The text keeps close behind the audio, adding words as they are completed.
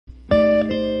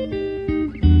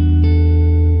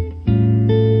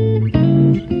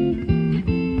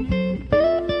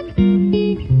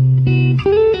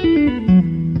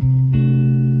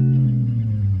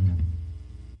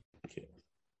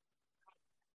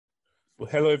Well,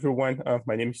 hello, everyone.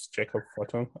 My name is Jacob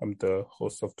Forton. I'm the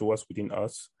host of Doers Within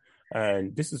Us.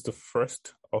 And this is the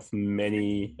first of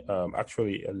many,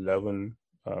 actually 11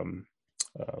 um,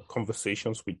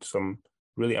 conversations with some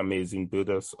really amazing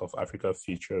builders of Africa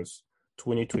Futures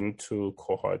 2022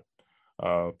 cohort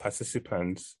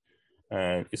participants.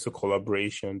 And it's a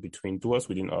collaboration between Doers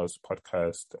Within Us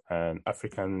podcast and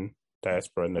African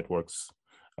Diaspora Network's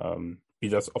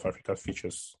Builders of Africa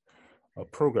Futures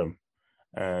program.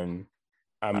 And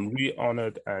I'm really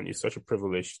honored, and it's such a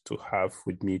privilege to have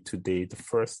with me today the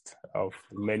first of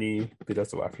many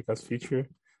Builders of Africa's Future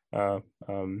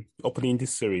opening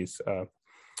this series.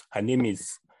 Her name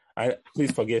is,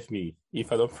 please forgive me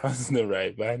if I don't pronounce it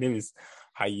right, but her name is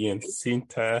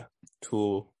Hyacinta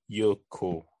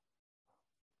Toyoko.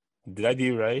 Did I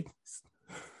do it right?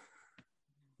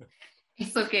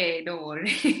 It's okay, don't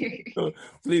worry. So,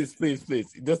 please,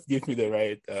 just give me the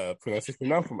right pronunciation.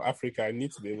 Now I'm from Africa, I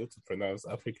need to be able to pronounce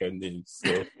African names.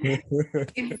 So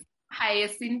It's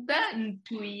Hyacinta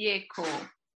Ntuyeko.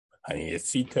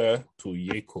 Hyacinta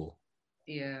Toyoko.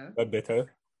 Yeah. That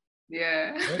better?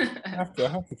 Yeah. I have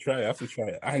to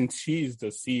try. And she is the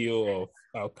CEO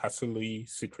of Alkasuli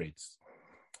Secrets.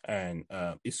 And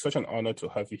it's such an honor to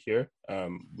have you here. I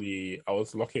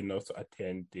was lucky enough to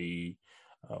attend the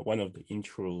one of the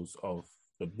intros of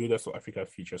the Builders of Africa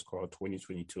Futures Cohort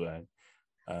 2022, and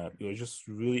it was just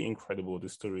really incredible, the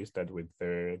stories that were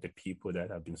there, the people that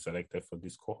have been selected for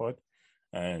this cohort,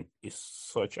 and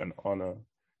it's such an honor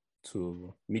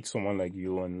to meet someone like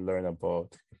you and learn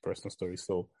about your personal story.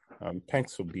 So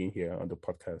thanks for being here on the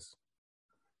podcast.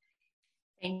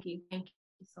 Thank you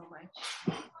so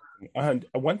much. And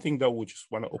one thing that we just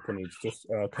want to open is just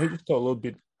can you just talk a little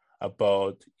bit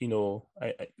about,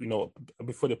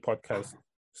 before the podcast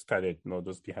started,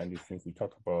 just behind the scenes, we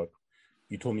talked about,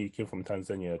 you told me you came from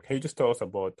Tanzania. Can you just tell us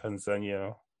about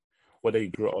Tanzania, whether you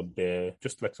grew up there,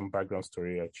 just like some background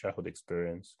story, like childhood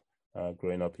experience,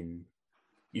 growing up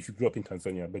if you grew up in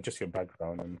Tanzania, but just your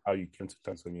background and how you came to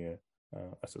Tanzania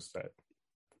as a start.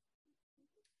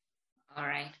 All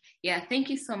right. Yeah,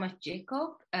 thank you so much,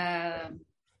 Jacob. As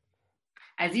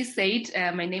you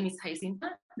said, my name is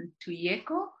Hyacinta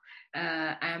Ntuyeko.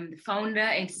 I'm the founder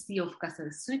and CEO of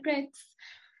Alkasuli Secrets.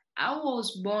 I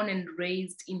was born and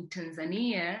raised in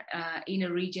Tanzania in a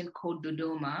region called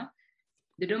Dodoma.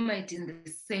 Dodoma is in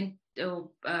the center.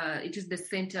 It is the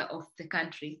center of the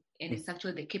country, and it's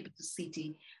actually the capital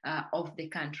city of the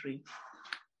country.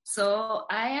 So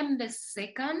I am the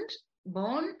second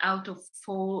born out of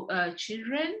 4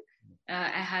 children.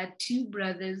 I had 2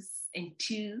 brothers and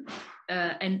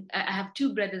I have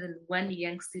 2 brothers and 1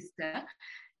 young sister.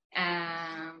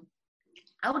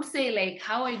 I would say, like,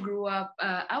 how I grew up.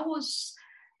 I was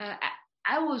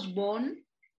born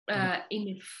in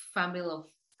a family of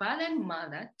father and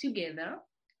mother together,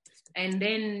 and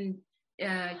then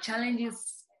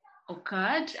challenges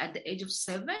occurred at the age of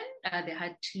 7. They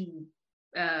had to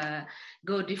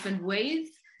go different ways,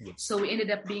 so we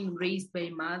ended up being raised by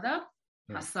mother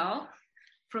herself.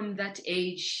 From that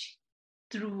age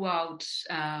throughout,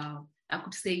 I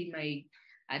could say my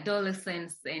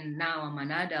adolescence, and now I'm an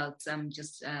adult. I'm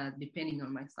just depending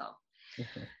on myself.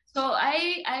 Okay. So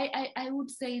I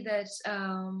would say that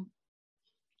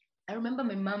I remember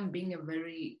my mom being a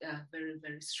very, very,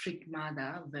 very strict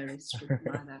mother.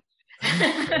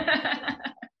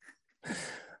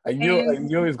 I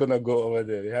knew it's gonna go over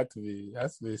there. It has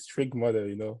to be a strict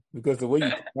mother, because the way you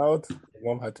come out,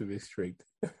 mom had to be strict.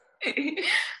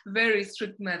 Very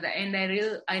strict mother, and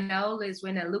I always,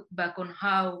 when I look back on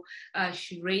how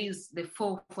she raised the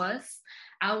 4 of us,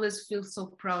 I always feel so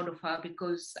proud of her,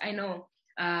 because I know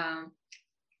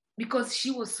because she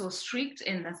was so strict,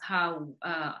 and that's how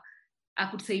I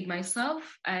could say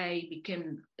myself, I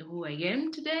became who I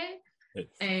am today. Yes.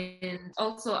 And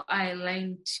also I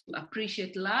learned to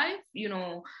appreciate life.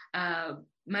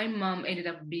 My mom ended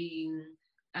up being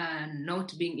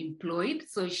not being employed,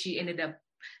 so she ended up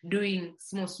doing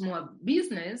small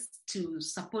business to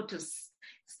support us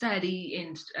study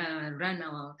and run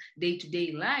our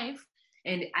day-to-day life.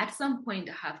 And at some point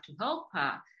I have to help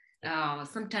her.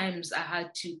 Sometimes I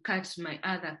had to cut my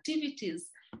other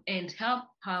activities and help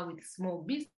her with small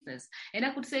business. And I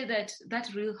could say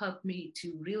that really helped me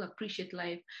to really appreciate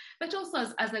life. But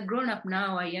also as a grown up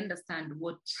now, I understand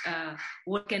what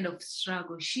kind of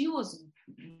struggle she was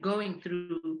going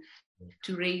through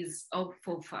to raise all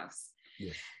 4 of us.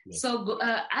 Yes. So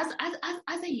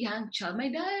as a young child, my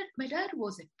dad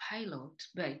was a pilot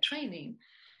by training,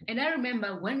 and I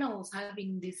remember when I was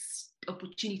having this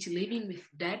opportunity living with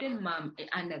dad and mom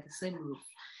under the same roof,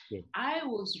 I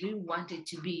was really wanted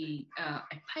to be a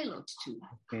pilot too.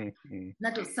 Mm-hmm.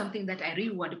 That was something that I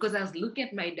really wanted, because I was looking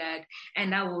at my dad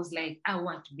and I was like, I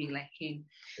want to be like him.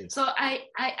 Yes. So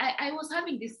I was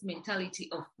having this mentality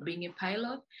of being a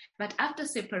pilot, but after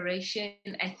separation,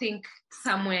 I think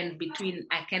somewhere in between,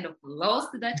 I kind of lost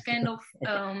that kind of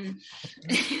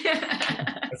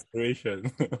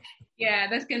aspiration. Yeah,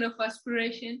 that kind of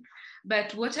aspiration.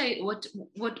 But what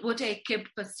I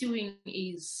kept pursuing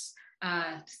is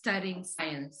studying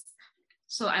science.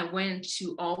 So I went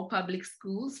to all public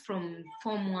schools from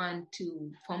Form 1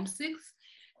 to Form 6,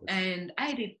 and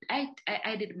I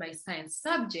did my science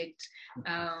subject,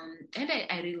 and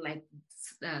I really liked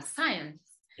science.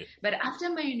 Yeah. But after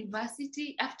my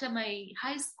university, after my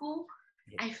high school,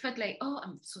 I felt like, oh,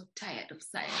 I'm so tired of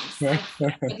science. I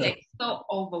felt like so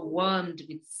overwhelmed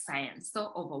with science,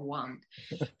 so overwhelmed.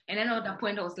 And then at that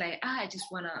point, I was like, I just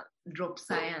want to drop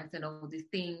science and all these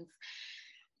things.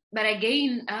 But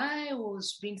again, I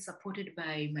was being supported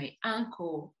by my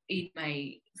uncle in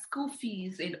my school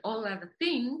fees and all other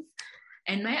things.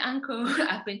 And my uncle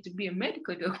happened to be a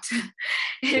medical doctor.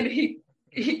 And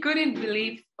he couldn't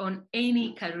believe on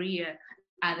any career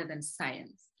other than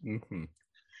science. Mm-hmm.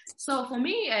 So for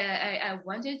me, I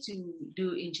wanted to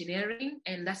do engineering,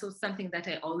 and that was something that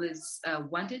I always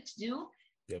wanted to do.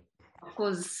 Yep. Of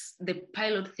course, the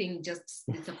pilot thing just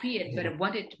disappeared, but I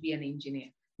wanted to be an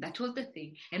engineer. That was the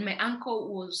thing. And my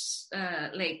uncle was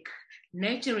like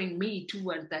nurturing me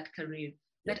towards that career.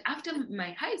 But after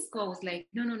my high school, I was like,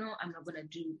 no, I'm not going to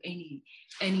do any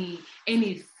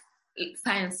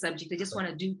science subject. I just want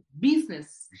to do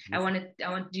business. Mm-hmm. I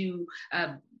want to do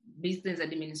business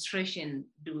administration,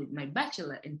 do my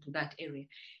bachelor into that area.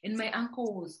 And my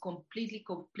uncle was completely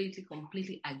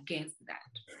against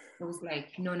that. It was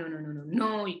like,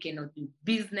 no, you cannot do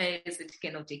business. It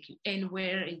cannot take you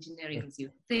anywhere. Engineering is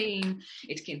your thing.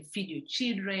 It can feed your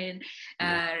children.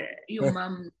 Your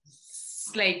mom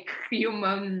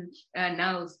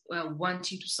now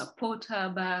wants you to support her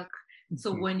back.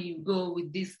 So when you go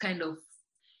with this kind of,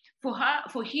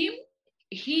 for him,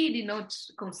 he did not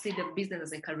consider business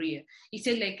as a career. He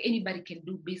said, like, anybody can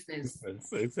do business.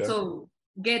 Exactly. So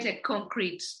get a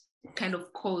concrete kind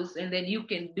of course, and then you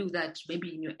can do that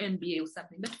maybe in your MBA or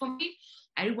something. But for me,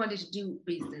 I wanted to do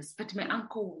business. But my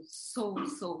uncle was so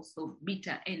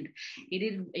bitter, and he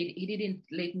didn't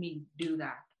let me do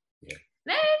that. Yeah.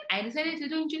 Then I decided to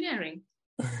do engineering.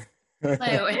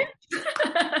 So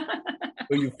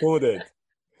you folded.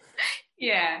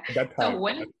 Yeah. That time. So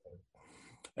when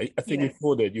I think you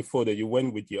folded. You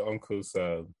went with your uncle's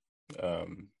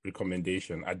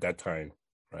recommendation at that time,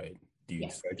 right? You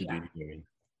decided to do engineering.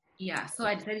 Yeah, so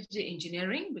I decided to do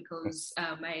engineering because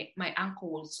my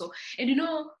uncle also, and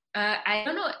I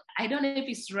don't know if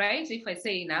it's right if I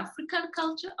say in African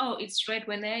culture, it's right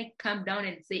when I come down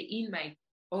and say in my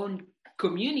own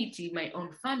community, my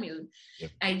own family.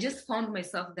 I just found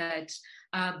myself that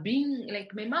being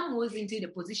like, my mom wasn't in a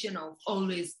position of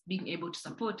always being able to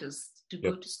support us to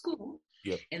go to school.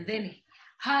 And then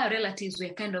her relatives were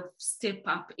kind of step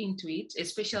up into it,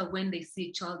 especially when they see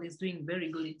a child is doing very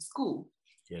good in school.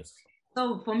 Yes.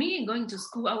 So for me, going to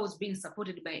school, I was being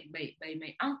supported by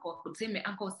my uncle. I could say my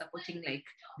uncle was supporting like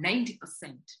 90%.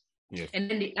 Yes. And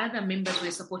then the other members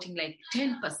were supporting like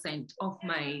 10% of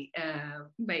my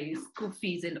school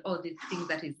fees and all the things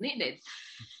that is needed.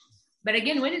 But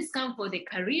again, when it's come for the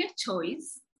career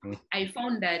choice, I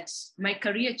found that my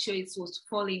career choice was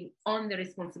falling on the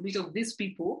responsibility of these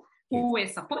people who were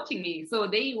supporting me. So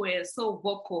they were so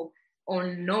vocal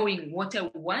on knowing what I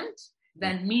want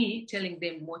than me telling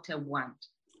them what I want.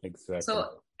 Exactly.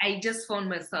 So I just found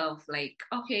myself like,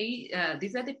 okay,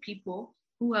 these are the people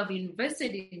who have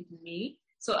invested in me.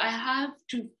 So I have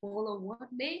to follow what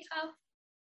they have,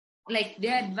 like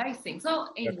they're advising. So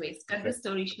anyways, cut the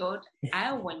story short,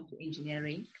 I went to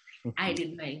engineering. I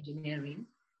did my engineering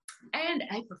and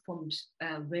I performed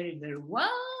very, very well.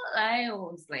 I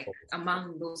was like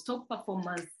among those top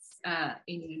performers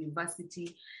in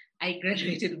university. I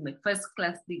graduated with my first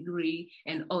class degree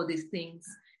and all these things.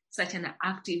 Such an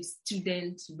active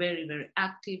student, very, very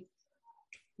active.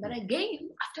 But again,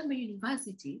 after my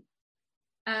university,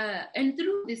 and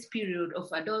through this period of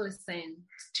adolescence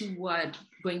toward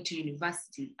going to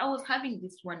university, I was having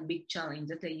this one big challenge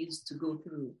that I used to go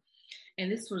through.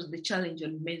 And this was the challenge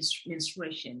on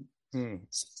menstruation.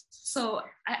 So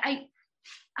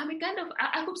I'm a kind of,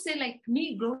 I could say like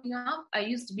me growing up, I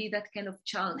used to be that kind of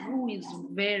child who is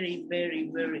very, very,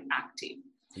 very active.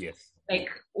 Yes. Like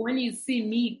when you see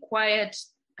me quiet,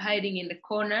 hiding in the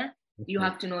corner, you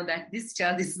have to know that this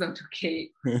child is not okay.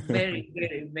 Very,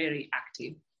 very, very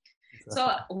active.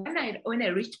 So when I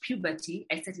reached puberty,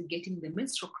 I started getting the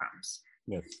menstrual cramps.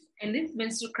 Yes. And these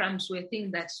menstrual cramps were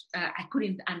things that I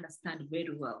couldn't understand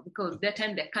very well, because that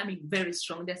time they're coming very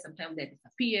strong. There sometimes they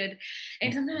disappeared,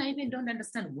 and sometimes I even don't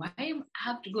understand why I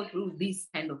have to go through this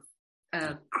kind of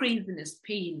craziness,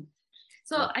 pain.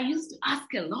 So I used to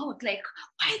ask a lot, like,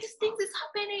 why this thing is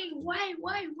happening? Why?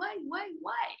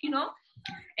 You know?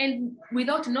 And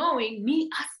without knowing, me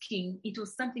asking, it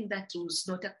was something that was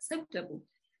not acceptable.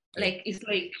 Like, it's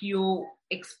like you're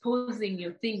exposing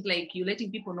your things, like you're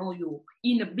letting people know you're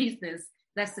in a business.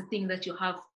 That's the thing that you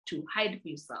have to hide for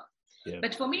yourself. Yeah.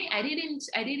 But for me, I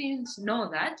didn't know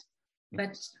that.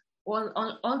 But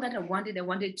all that I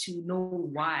wanted to know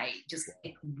why. Just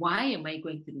like, why am I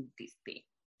going through this thing?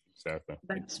 Exactly.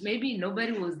 But maybe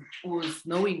nobody was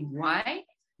knowing why.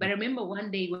 But I remember one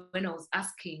day when I was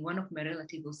asking, one of my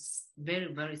relatives was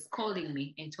very, very scolding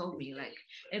me and told me, like,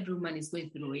 every woman is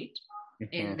going through it.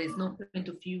 And there's no point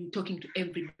of you talking to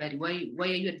everybody. Why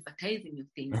are you advertising your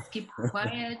things? Keep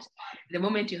quiet. The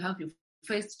moment you have your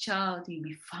first child, you'll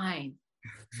be fine.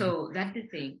 So that's the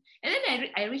thing. And then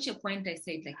I reached a point, I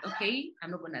said, like, okay,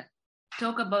 I'm not going to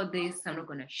talk about this. I'm not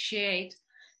going to share it.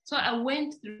 So I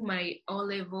went through my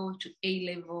O-level to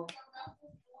A-level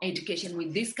education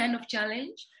with this kind of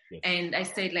challenge. Yes. And I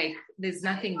said, like, there's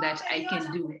nothing that I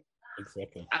can do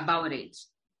about it.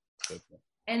 Exactly.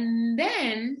 And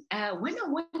then when I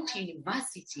went to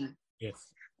university,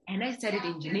 and I studied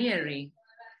engineering,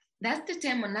 that's the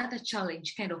time another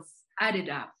challenge kind of added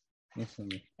up.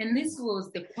 And this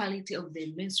was the quality of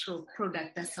the menstrual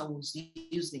product that I was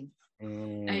using.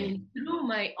 And through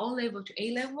my O-level to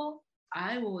A-level,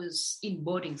 I was in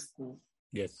boarding school.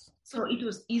 Yes. So it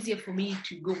was easier for me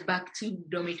to go back to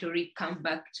dormitory, come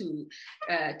back to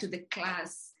the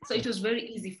class. So it was very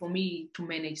easy for me to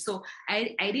manage. So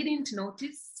I didn't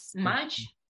notice much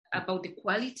about the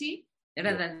quality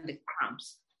rather than the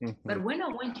cramps. But when I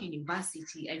went to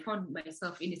university, I found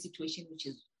myself in a situation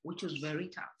which was very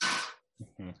tough.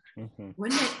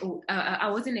 When I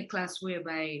was in a class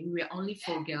whereby we were only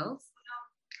 4 girls,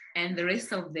 and the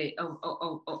rest of the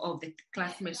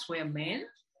classmates were men.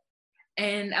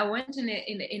 And I went in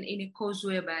a course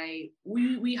whereby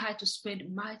we had to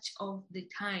spend much of the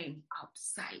time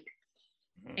outside,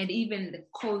 and even the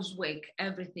coursework,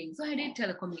 everything. So I did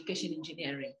telecommunication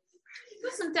engineering. So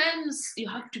sometimes you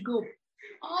have to go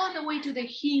all the way to the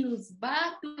hills,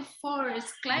 back to the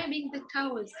forest, climbing the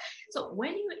towers. So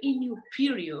when you're in your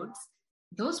periods,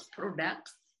 those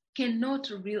products cannot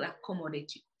really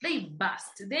accommodate you. They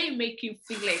burst. They make you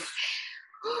feel like,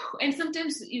 and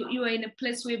sometimes you are in a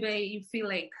place where you feel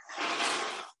like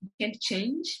you can't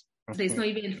change. There's not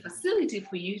even a facility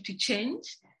for you to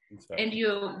change. Exactly. And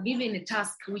you're given a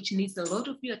task which needs a lot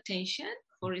of your attention.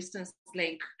 For instance,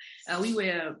 like I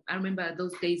remember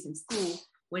those days in school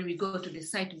when we go to the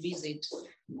site visit,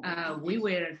 we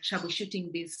were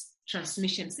troubleshooting these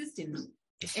transmission systems.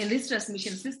 And these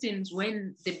transmission systems,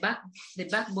 when the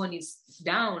backbone is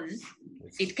down,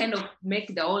 it kind of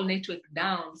make the whole network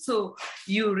down. So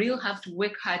you really have to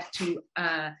work hard to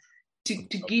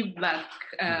give back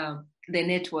the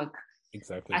network.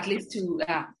 Exactly. At least to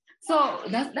so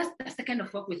that's the kind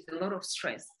of work with a lot of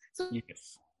stress. So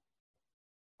yes.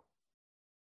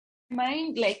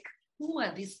 Mind, like, who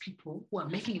are these people who are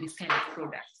making this kind of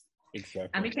products? Exactly.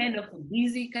 I'm a kind of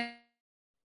busy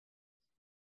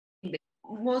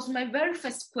was my very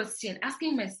first question,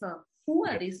 asking myself, who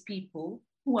are these people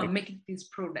who are making these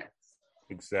products?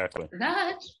 Exactly.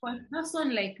 That for a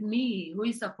person like me, who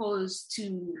is supposed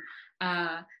to,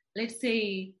 let's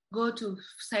say, go to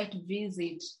site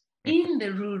visit in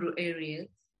the rural areas,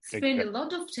 spend a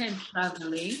lot of time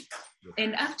traveling,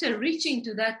 and after reaching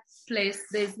to that place,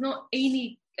 there's not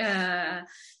any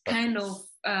kind of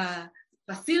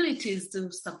facilities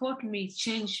to support me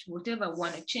change whatever I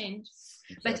want to change.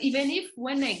 Exactly. But even if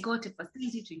when I got a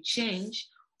facility to change,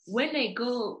 when I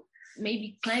go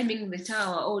maybe climbing the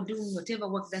tower or doing whatever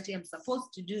work that I'm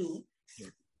supposed to do,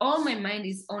 all my mind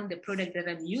is on the product that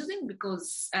I'm using,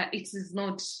 because it is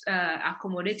not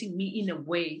accommodating me in a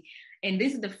way. And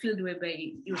this is the field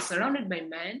whereby you're surrounded by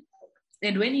men.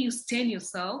 And when you stain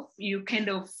yourself, you kind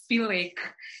of feel like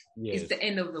it's the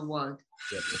end of the world.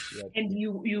 Yes. And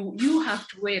you have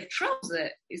to wear trousers.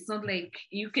 It's not like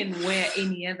you can wear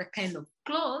any other kind of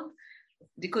clothes,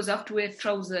 because you have to wear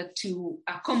trousers to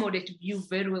accommodate you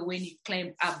very well when you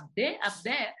climb up there.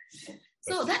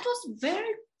 So that was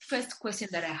very first question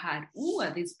that I had. Who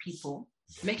are these people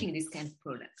making this kind of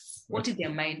products? What is their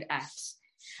mind at?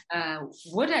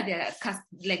 What are their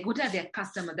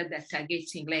customers that they're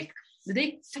targeting? Like, are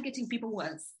they targeting people who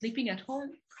are sleeping at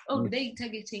home? Or are they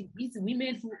targeting these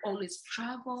women who always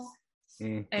travel?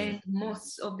 and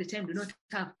most of the time do not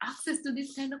have access to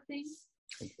this kind of things.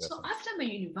 Exactly. So after my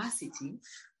university,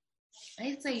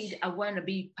 I said I want to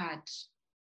be part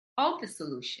of the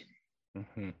solution.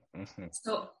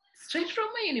 So straight from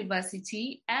my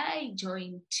university, I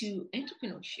joined to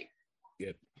entrepreneurship.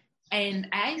 Yep. And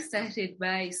I started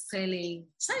by selling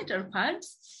sanitary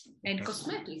pads and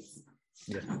cosmetics.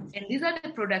 Yep. And these are the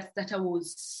products that I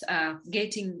was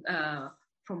getting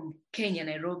from Kenya,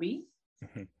 Nairobi,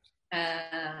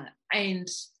 and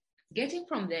getting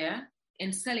from there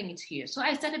and selling it here. So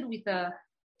I started with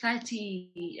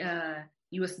 $30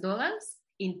 US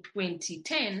in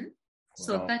 2010.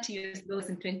 So Wow. $30 US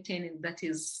in 2010, and that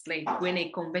is like when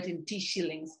I convert into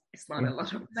shillings, it's not a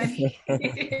lot of money.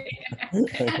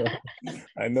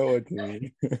 I know what you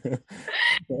mean.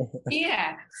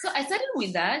 Yeah. So I started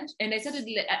with that, and I started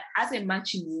as a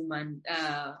matching woman,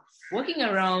 walking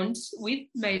around with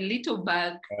my little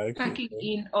bag, packing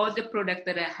in all the products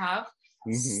that I have,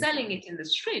 selling it in the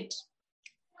street.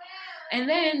 And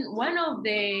then one of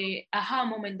the aha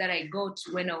moments that I got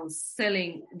when I was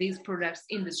selling these products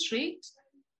in the street,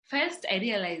 first I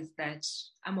realized that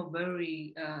I'm a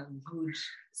very good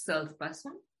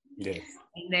salesperson. Yes.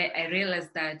 And I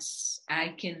realized that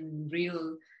I can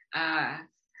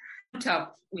put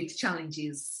up with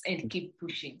challenges and keep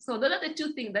pushing. So those are the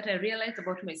two things that I realized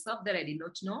about myself that I did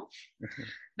not know.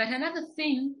 But another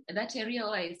thing that I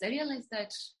realized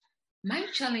that my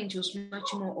challenge was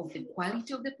much more of the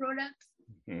quality of the product.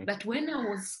 But when I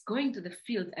was going to the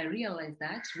field, I realized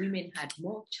that women had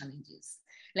more challenges.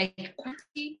 Like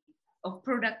quantity of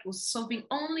product was solving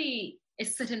only a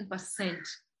certain percent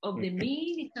of the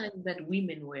many challenges that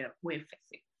women were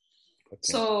facing.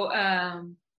 So,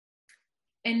 and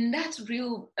that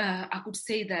I could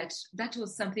say that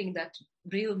was something that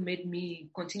made me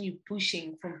continue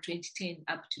pushing from 2010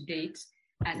 up to date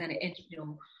as an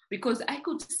entrepreneur, because I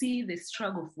could see the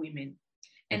struggle of women.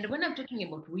 And when I'm talking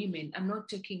about women, I'm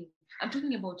talking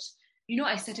about,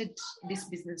 I started this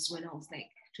business when I was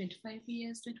like 24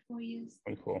 years.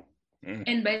 Cool.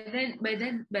 And by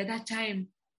that time,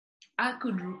 I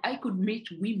could meet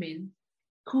women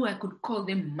who I could call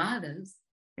them mothers,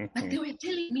 but they were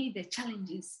telling me the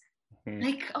challenges.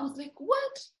 Like, I was like,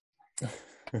 what?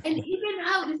 And even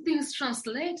how these things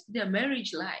translate their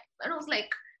marriage life. And I was like,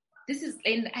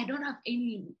 and I don't have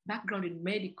any background in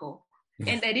medical.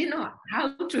 And I didn't know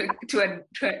how to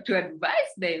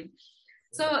advise them.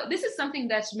 So this is something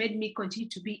that made me continue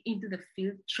to be into the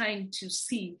field, trying to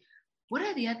see what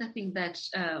are the other things that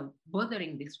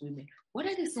bothering these women. What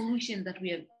are the solutions that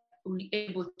we are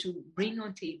able to bring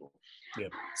on table?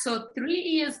 Yep. So 3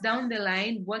 years down the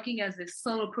line, working as a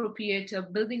solo proprietor,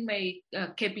 building my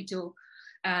capital.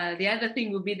 The other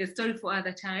thing will be the story for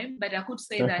other time, but I could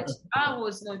say that I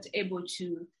was not able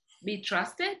to be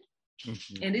trusted.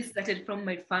 And this started from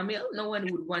my family. No one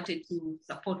would wanted to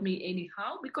support me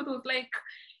anyhow, because it was like,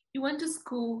 you went to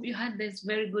school, you had this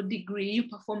very good degree, you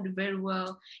performed very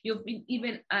well. You've been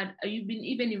even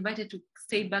invited to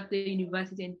stay back to the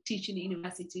university and teach in the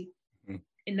university.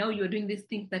 And now you're doing these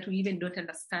things that we even don't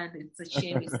understand. It's a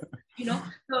shame,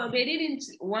 So they didn't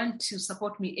want to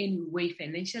support me anyway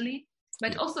financially,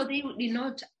 but also they did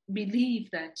not believe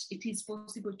that it is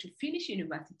possible to finish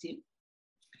university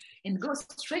and go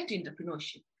straight to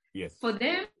entrepreneurship. Yes. For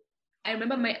them, I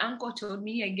remember my uncle told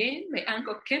me again, my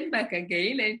uncle came back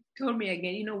again and told me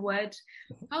again, you know what,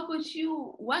 how about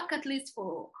you work at least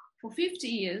for 50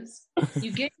 years,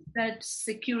 you get that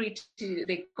security,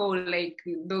 they call like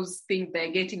those things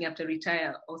they're getting after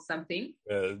retire or something.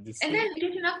 And then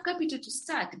you don't have capital to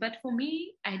start. But for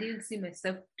me, I didn't see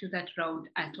myself to that route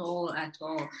at all.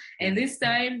 And this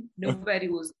time, nobody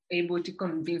was able to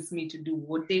convince me to do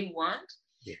what they want.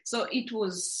 Yeah. So it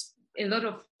was a lot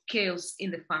of chaos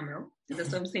in the family.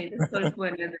 That's what I'm saying. That's story for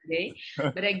another day.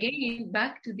 But again,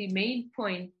 back to the main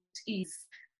point is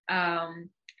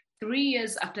 3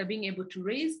 years after being able to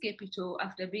raise capital,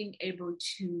 after being able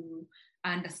to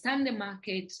understand the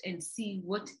market and see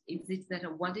what is it that I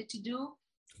wanted to do,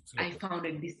 I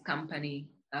founded this company,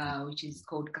 which is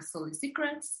called Kasole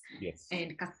Secrets. Yes.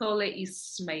 And Kasole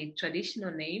is my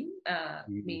traditional name,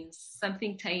 means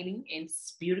something tiny and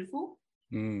beautiful.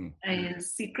 And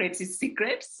secrets is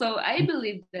secret. So I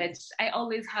believe that I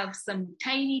always have some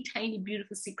tiny, tiny,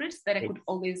 beautiful secrets that I could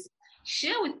always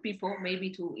share with people, maybe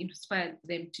to inspire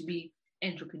them to be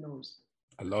entrepreneurs.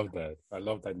 I love that. I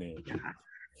love that name. Yeah.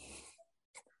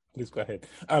 Please go ahead.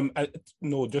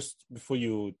 Just before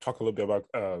you talk a little bit about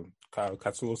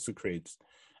Kasole Secrets,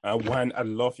 one, I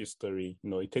love your story.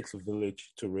 It takes a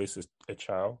village to raise a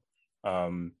child.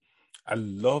 I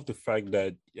love the fact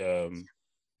that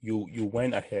you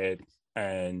went ahead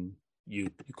and you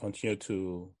continue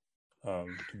to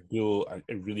build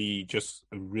a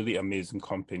really amazing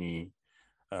company,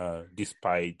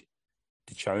 despite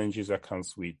the challenges that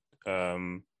comes with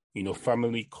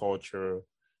family culture,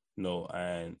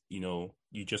 and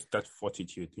you just that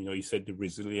fortitude. You said the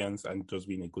resilience and just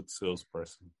being a good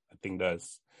salesperson. I think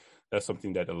that's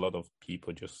something that a lot of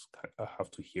people just have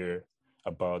to hear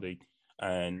about it.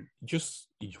 And just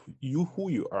you who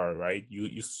you are, right?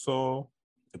 You saw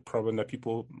the problem that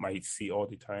people might see all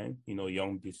the time.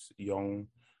 Young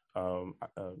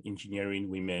engineering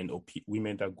women or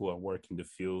women that go and work in the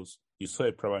fields. You saw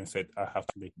a problem and said, "I have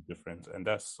to make a difference," and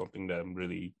that's something that I'm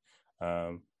really,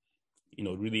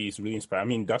 really is really inspiring. I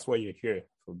mean, that's why you're here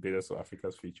for Builders of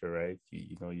Africa's Future, right?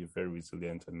 You're very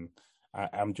resilient, and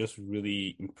I'm just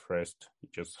really impressed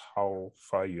just how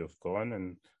far you have gone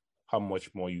and how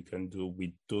much more you can do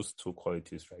with those two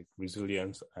qualities, right?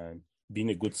 Resilience and being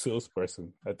a good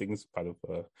salesperson. I think it's part of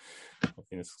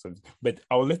success. But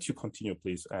I'll let you continue,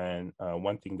 please. And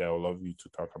one thing that I would love you to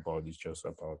talk about is just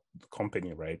about the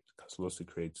company, right? Casolo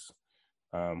Secrets.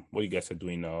 What you guys are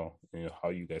doing now, how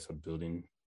you guys are building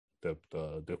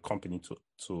the company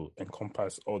to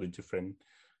encompass all the different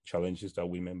challenges that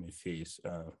women may face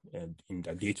and in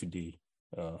their day-to-day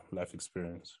life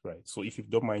experience, right? So if you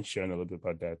don't mind sharing a little bit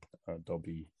about that, that'll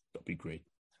be great.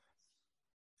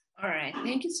 All right,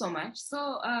 thank you so much.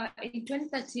 So in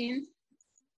 2013,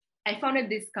 I founded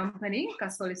this company,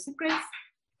 Casolo Secrets,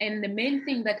 and the main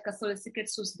thing that Casolo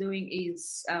Secrets was doing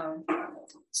is,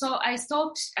 so I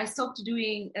stopped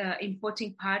doing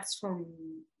importing parts from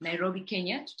Nairobi,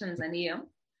 Kenya to Tanzania,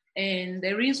 and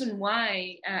the reason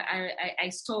why I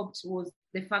stopped was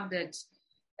the fact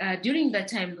that during that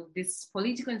time of this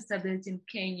political instability in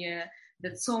Kenya,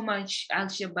 there's so much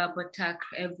Al-Shabaab attack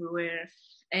everywhere.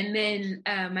 And then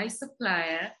my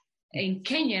supplier in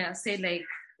Kenya said like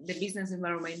the business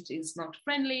environment is not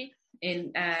friendly,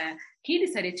 and he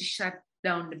decided to shut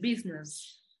down the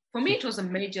business. For me, it was a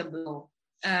major blow.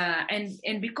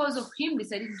 And because of him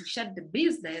deciding to shut the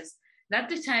business, at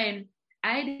the time,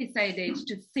 I decided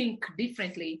to think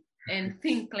differently and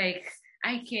think like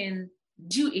I can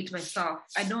do it myself.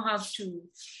 I don't have to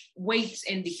wait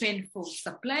and depend for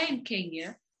supply in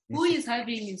Kenya, who is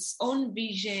having his own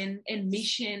vision and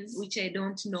mission, which I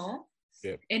don't know,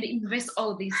 and invest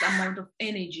all this amount of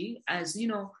energy. As you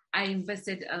know, I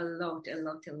invested a lot.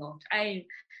 I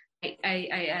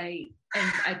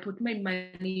put my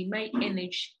money, my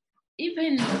energy,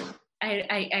 even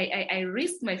I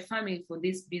risked my family for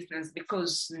this business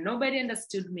because nobody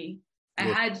understood me. I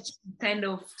had to kind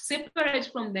of separate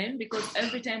from them because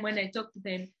every time when I talk to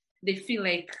them, they feel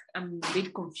like I'm a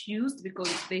bit confused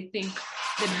because they think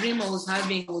the dream I was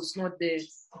having was not the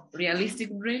realistic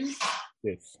dream.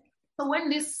 Yes. So when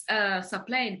this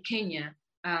supplier in Kenya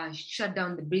shut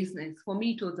down the business, for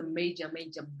me it was a major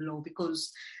blow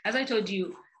because, as I told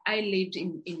you, I lived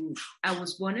I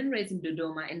was born and raised in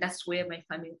Dodoma, and that's where my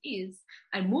family is.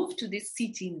 I moved to this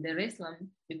city in Dar es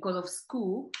Salaam because of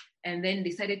school, and then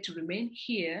decided to remain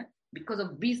here because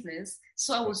of business.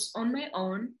 So I was on my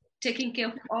own, taking care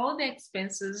of all the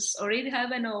expenses, already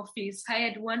have an office,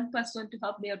 hired one person to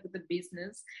help me out with the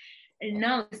business. And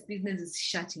now this business is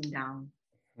shutting down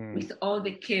with all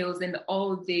the chaos and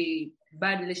all the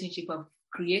bad relationship I've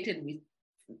created with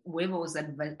whoever was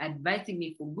advising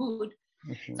me for good.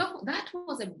 Mm-hmm. So that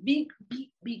was a big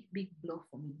blow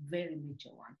for me, very major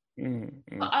one.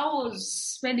 Mm-hmm. So I was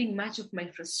spending much of my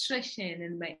frustration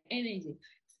and my energy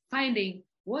finding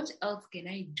what else can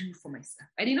I do for myself.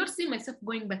 I did not see myself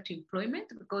going back to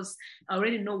employment because I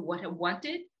already know what I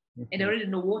wanted, and I already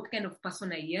know what kind of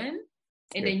person I am.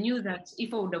 And I knew that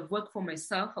if I would have worked for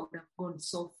myself, I would have gone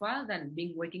so far than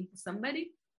being working for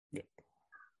somebody. Yeah.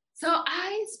 So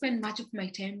I spend much of my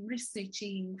time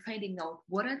researching, finding out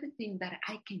what are the things that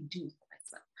I can do for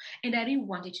myself. And I really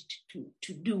wanted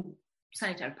to do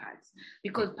sanitary pads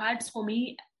because pads for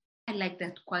me, I like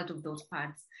that quality of those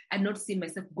pads. I not see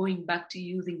myself going back to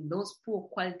using those poor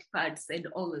quality pads and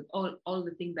all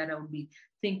the things that I would be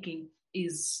thinking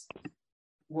is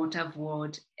what I've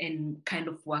worn and kind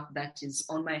of work that is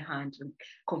on my hand and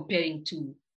comparing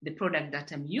to the product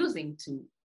that I'm using to.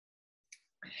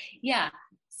 Yeah,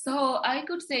 so I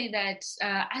could say that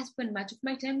I spend much of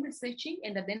my time researching,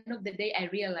 and at the end of the day, I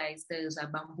realized there's a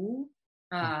bamboo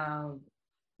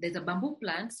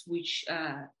plant which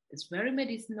is very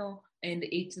medicinal, and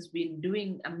it has been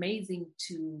doing amazing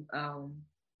to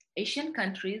Asian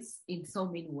countries in so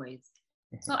many ways.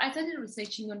 So I started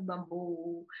researching on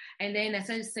bamboo, and then I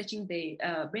started searching the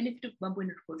benefit of bamboo in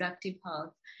reproductive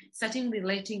health, starting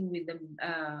relating with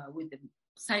the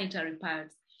sanitary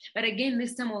pads. But again,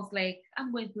 this time I was like,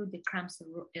 I'm going through the cramps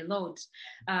a lot.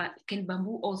 Can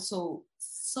bamboo also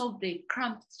solve the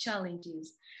cramp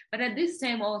challenges? But at this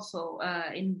time also,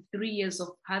 in 3 years of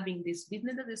having this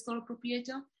business as a sole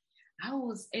proprietor, I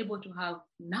was able to have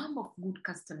number of good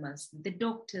customers. The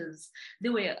doctors, they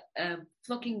were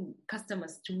flocking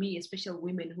customers to me, especially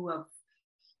women who have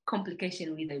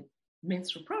complication with the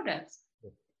menstrual products.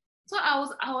 So I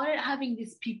was having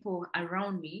these people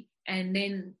around me, and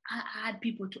then I had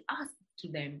people to ask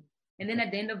to them. And then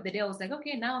at the end of the day, I was like,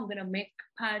 okay, now I'm gonna make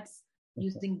pads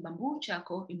using bamboo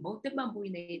charcoal, involve the bamboo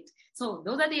in it. So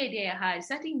those are the idea I had,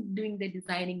 starting doing the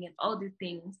designing and all these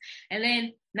things. And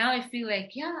then now I feel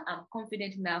like, yeah, I'm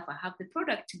confident enough. I have the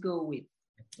product to go with.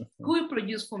 Who will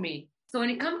produce for me? So when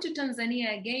it comes to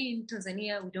Tanzania, again,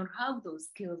 Tanzania, we don't have those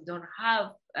skills, don't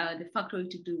have the factory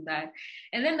to do that.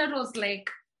 And then that was like,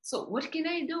 so what can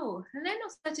I do? And then I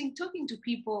was starting talking to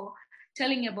people,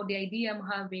 telling about the idea I'm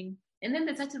having. And then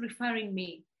they started referring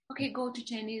me, okay, go to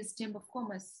Chinese Chamber of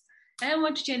Commerce. And I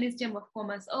went to Chinese Chamber of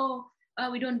Commerce.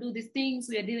 We don't do these things.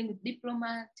 We are dealing with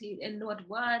diplomats and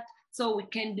what. So we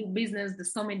can do business, the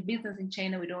summit business in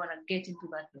China. We don't want to get into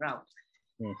that route.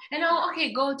 And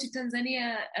okay, go to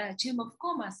Tanzania Chamber of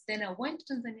Commerce. Then I went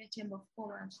to Tanzania Chamber of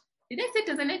Commerce. Did I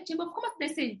say Tanzania Chamber of Commerce? They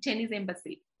say Chinese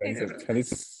Embassy.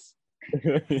 Chinese.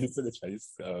 The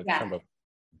Chinese Chamber.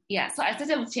 Yeah, so I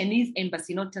started with Chinese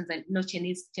Embassy, not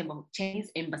Chinese Chamber,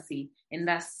 Chinese Embassy, and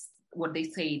that's what they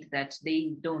said, that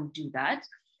they don't do that.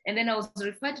 And then I was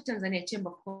referred to Tanzania Chamber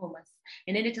of Commerce.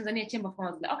 And then the Tanzania Chamber of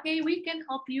Commerce was like, okay, we can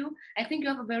help you. I think you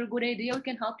have a very good idea. We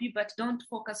can help you, but don't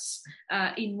focus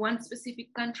in one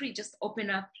specific country. Just open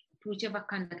up to whichever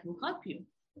country that will help you.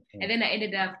 And then I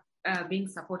ended up being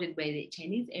supported by the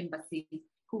Chinese Embassy,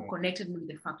 who connected me with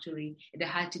the factory. And I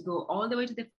had to go all the way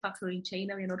to the factory in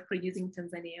China. We're not producing in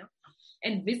Tanzania.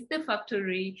 And visit the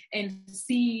factory and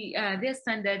see their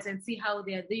standards and see how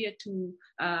they are there to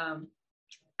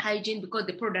hygiene, because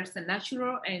the products are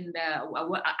natural. And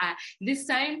this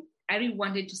time I really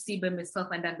wanted to see by myself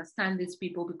and understand these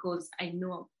people, because I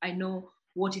know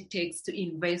what it takes to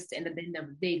invest, and at the end of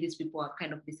the day, these people are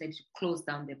kind of decided to close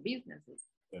down their businesses.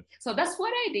 Yeah. So that's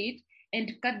what I did. And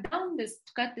to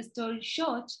cut the story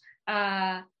short,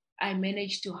 I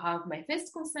managed to have my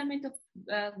first consignment of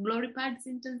Glory pads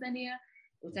in Tanzania.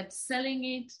 We started selling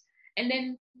it, and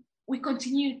then we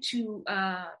continue to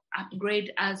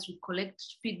upgrade as we collect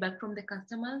feedback from the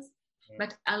customers. Yeah.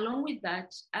 But along with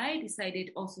that, I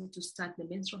decided also to start the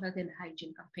menstrual health and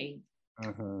hygiene campaign.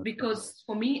 Because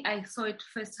for me, I saw it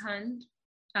firsthand.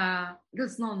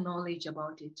 There's no knowledge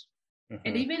about it.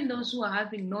 And even those who are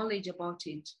having knowledge about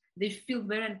it, they feel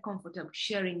very uncomfortable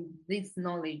sharing this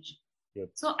knowledge. Yep.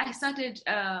 So I started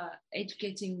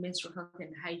educating menstrual health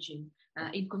and hygiene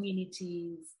in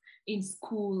communities, in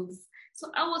schools.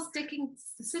 So I was taking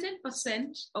a certain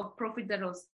percent of profit that I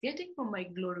was getting from my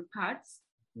Glory pads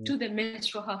to the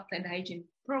menstrual health and hygiene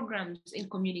programs in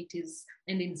communities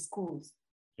and in schools.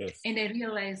 Yes. And I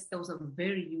realized there was a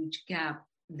very huge gap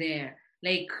there.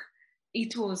 Like,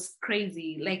 it was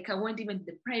crazy. Like, I went even to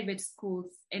the private schools,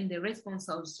 and the response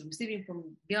I was receiving from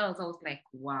girls, I was like,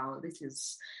 wow, this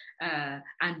is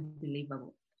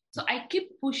unbelievable. So I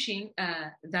keep pushing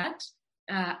that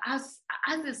as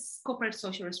a corporate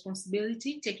social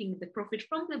responsibility, taking the profit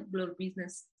from the blood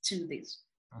business to this.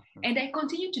 And I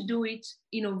continue to do it,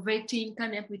 innovating,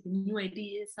 coming up with new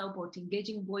ideas. How about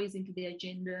engaging boys into the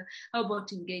agenda? How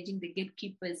about engaging the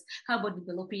gatekeepers? How about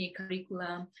developing a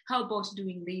curriculum? How about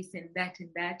doing this and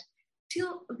that,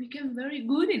 till we became very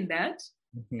good in that.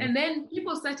 And then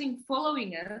people starting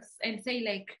following us and say,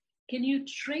 like, can you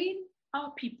train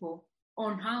our people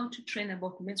on how to train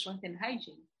about menstrual health and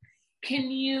hygiene? Can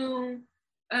you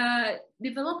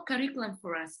develop curriculum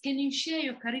for us? Can you share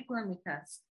your curriculum with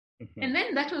us? And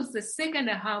then that was the second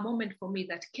aha moment for me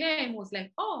that came, was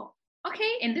like, oh,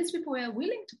 okay. And these people were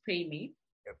willing to pay me.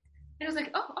 Yep. And I was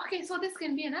like, oh, okay, so this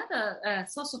can be another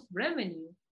source of revenue.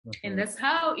 And that's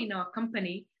how in our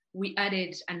company, we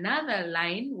added another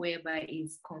line whereby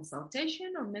it's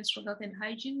consultation on menstrual health and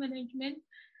hygiene management,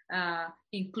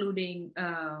 including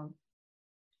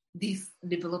this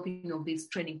developing of this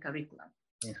training curriculum.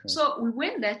 So we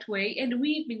went that way, and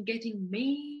we've been getting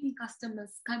many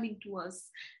customers coming to us,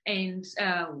 and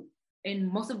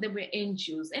most of them were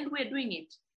NGOs, and we're doing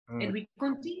it. And we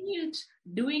continued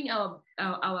doing our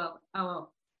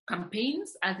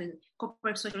campaigns as a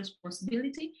corporate social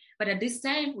responsibility, but at this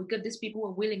time we got these people who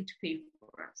are willing to pay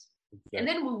for us. Exactly. And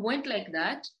then we went like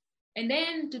that, and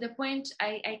then to the point,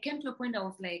 I came to a point I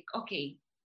was like, okay,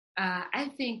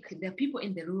 I think there are people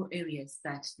in the rural areas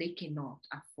that they cannot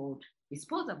afford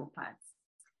disposable pads.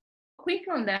 quick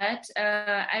on that,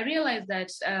 I realized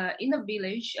that in the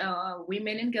village,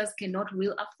 women and girls cannot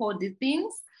really afford the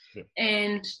things. Yeah.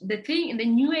 And the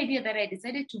new idea that I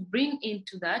decided to bring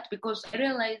into that, because I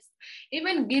realized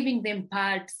even giving them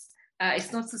pads,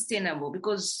 it's not sustainable,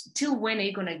 because till when are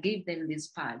you going to give them these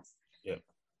pads? Yeah.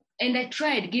 And I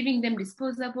tried giving them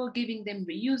disposable, giving them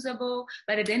reusable,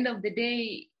 but at the end of the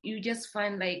day, you just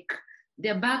find like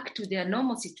they're back to their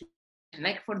normal situation.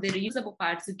 Like for the reusable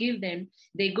parts to give them,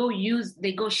 they go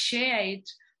share it,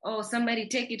 or somebody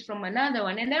take it from another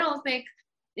one. And then I was like,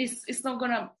 it's not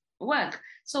gonna work.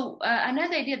 So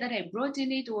another idea that I brought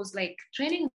in it was like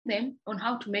training them on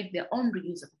how to make their own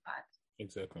reusable parts.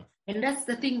 Exactly. And that's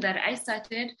the thing that I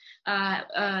started,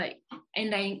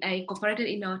 and I incorporated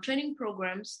in our training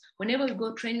programs. Whenever we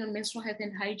go training on menstrual health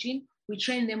and hygiene, we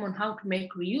train them on how to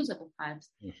make reusable pads.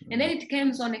 Mm-hmm. And then it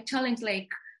comes on a challenge like,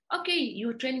 okay,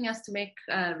 you're training us to make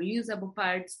reusable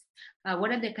parts.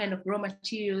 What are the kind of raw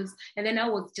materials? And then I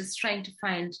was just trying to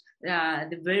find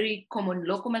the very common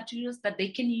local materials that they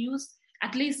can use.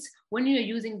 At least when you're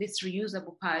using these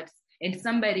reusable parts, and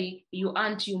somebody, your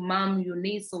aunt, your mom, your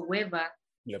niece, or whoever,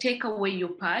 take away your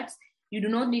parts, you do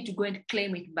not need to go and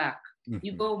claim it back. Mm-hmm.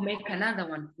 You go make another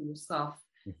one for yourself.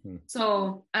 Mm-hmm.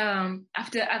 So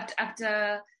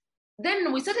after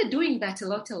then we started doing that a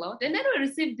lot. And then we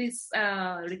received this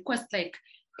request like,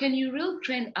 can you really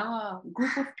train our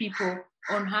group of people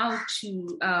on how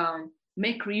to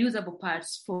make reusable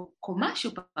parts for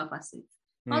commercial purposes?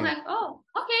 I was like, oh,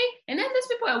 okay. And then these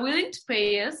people are willing to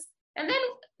pay us. And then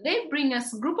they bring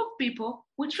us a group of people,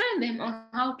 we train them on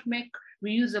how to make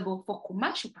reusable for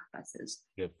commercial purposes.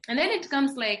 Yep. And then it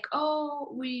comes like, oh,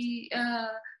 we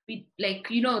like,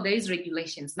 there is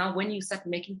regulations. Now, when you start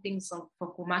making things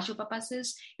for commercial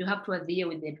purposes, you have to adhere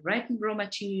with the right raw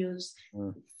materials,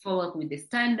 follow up with the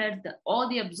standard, all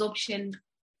the absorption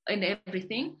and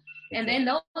everything. Okay. And then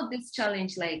all this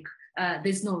challenge, like,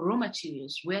 there's no raw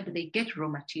materials. Where do they get raw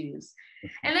materials?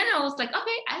 And then I was like,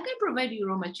 okay, I can provide you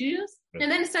raw materials.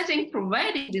 And then starting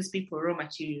providing these people raw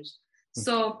materials.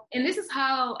 So, and this is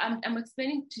how I'm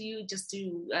explaining to you, just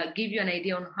to give you an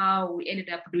idea on how we ended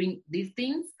up doing these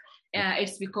things.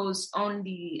 It's because on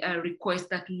the request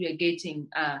that we are getting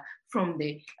from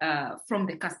the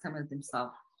customers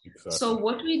themselves. Exactly. So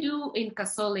what we do in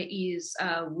Kasole is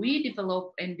we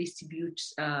develop and distribute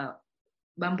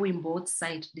bamboo import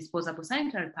disposable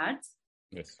sanitary pads.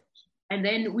 Yes. And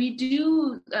then we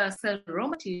do sell raw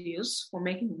materials for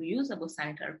making reusable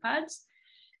sanitary pads,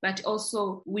 but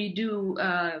also we do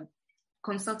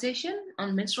consultation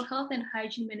on menstrual health and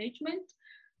hygiene management,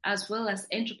 as well as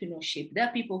entrepreneurship. There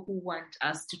are people who want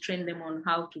us to train them on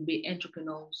how to be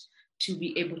entrepreneurs, to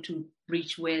be able to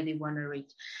reach where they want to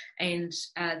reach. And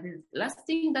the last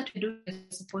thing that we do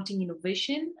is supporting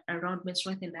innovation around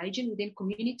menstrual health and hygiene within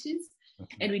communities.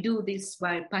 Okay. And we do this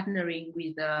by partnering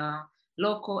with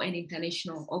local and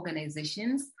international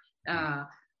organizations,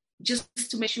 just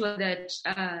to make sure that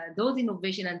those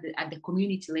innovations at the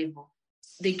community level,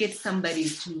 they get somebody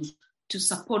to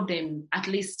support them, at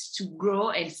least to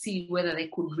grow and see whether they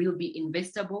could really be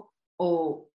investable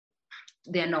or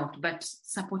they're not, but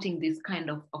supporting this kind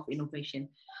of innovation.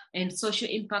 And social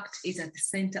impact is at the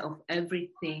center of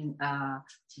everything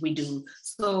we do.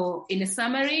 So in a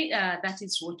summary, that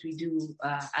is what we do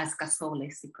as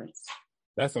Kasole Secrets.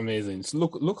 That's amazing. So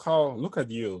look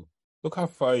at you. Look how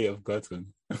far you have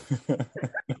gotten.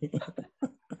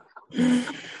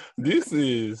 This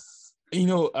is,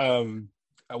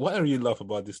 what I really love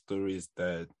about this story is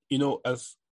that,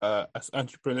 as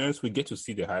entrepreneurs, we get to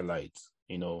see the highlights.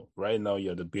 Right now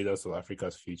you're the builders of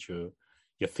Africa's future.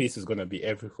 Your face is going to be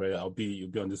everywhere. You'll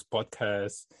be on this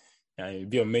podcast, and you'll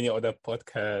be on many other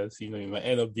podcasts. You might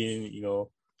end up being,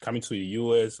 coming to the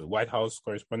US, a White House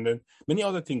correspondent, many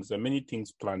other things. There are many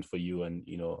things planned for you, and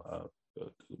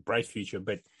bright future.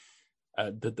 But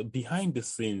the behind the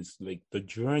scenes, like the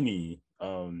journey,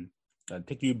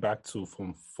 take you back to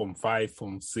from 5,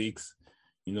 from 6,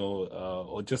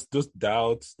 or just those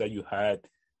doubts that you had.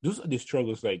 Those are the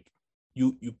struggles. Like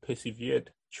you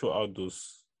persevered throughout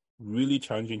those really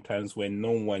challenging times when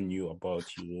no one knew about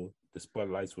you. The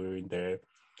spotlights weren't there,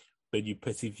 but you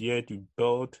persevered. You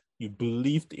built. You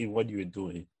believed in what you were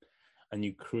doing, and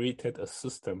you created a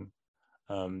system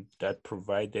that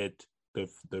provided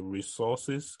the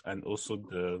resources and also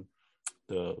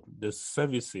the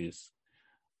services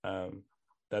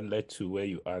that led to where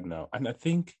you are now. And I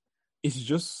think it's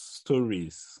just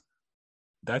stories,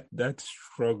 that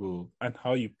struggle and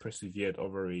how you persevered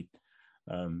over it.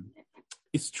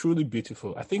 It's truly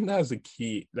beautiful. I think that's the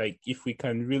key. Like, if we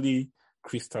can really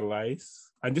crystallize,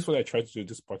 and this is what I try to do in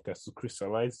this podcast, to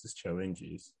crystallize these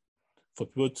challenges for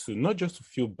people to not just to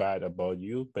feel bad about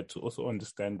you, but to also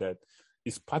understand that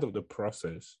it's part of the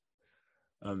process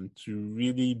to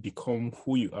really become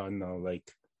who you are now.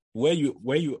 Like where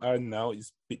you are now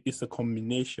is a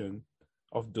combination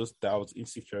of those doubts,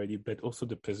 insecurity, but also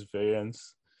the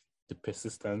perseverance, the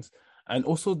persistence, and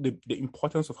also the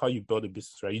importance of how you build a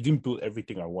business, right? You didn't build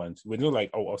everything at once. We're not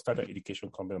like, oh, I'll start an education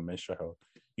company on menstrual health.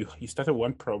 You started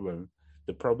one problem,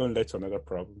 the problem led to another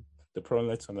problem, the problem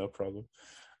led to another problem.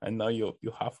 And now you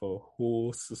have a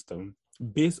whole system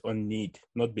based on need,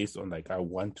 not based on like, I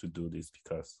want to do this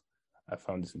because I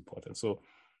found this important. So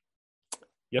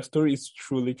your story is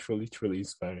truly, truly, truly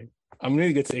inspiring. I'm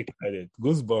really getting excited.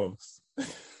 Goosebumps.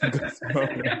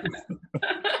 Goosebumps.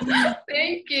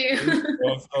 Thank you.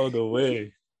 Goosebumps all the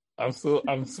way. I'm so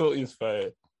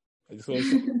inspired. It's so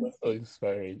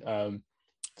inspiring.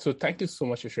 So thank you so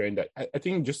much for sharing that. I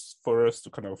think just for us to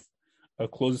kind of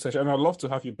close the session, and I'd love to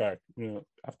have you back,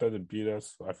 after the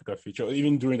Builders for Africa feature, or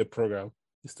even during the program.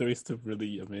 The story is still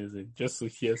really amazing, just to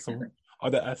hear some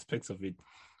other aspects of it.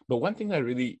 But one thing I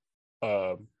really,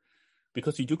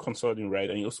 because you do consulting, right,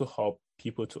 and you also help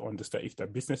people to understand if their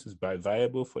business is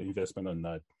viable for investment or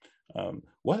not.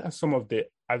 What are some of the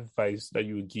advice that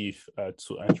you would give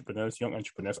to entrepreneurs, young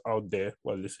entrepreneurs out there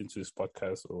who are listening to this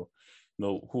podcast, or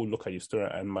who look at your story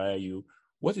and admire you?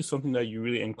 What is something that you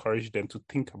really encourage them to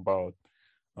think about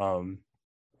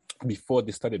before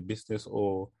they start a business,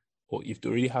 or if they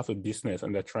already have a business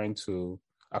and they're trying to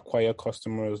acquire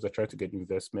customers, they're trying to get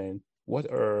investment? What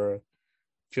are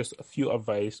just a few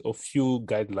advice or few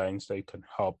guidelines that you can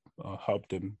help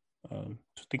them to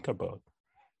think about?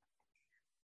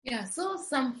 Yeah, so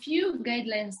some few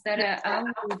guidelines that I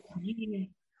would give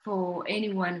for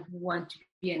anyone who wants to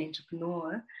be an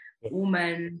entrepreneur,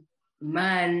 woman,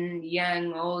 man,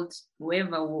 young, old,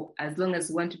 whoever, as long as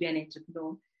you want to be an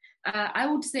entrepreneur. I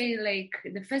would say, like,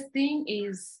 the first thing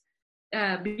is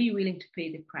be willing to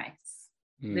pay the price.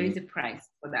 There is a price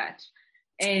for that.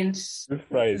 And the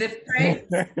price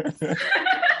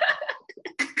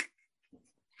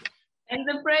and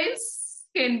the price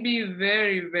can be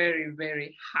very, very,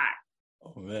 very high.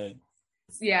 Oh man.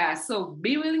 Yeah, so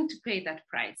be willing to pay that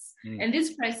price. And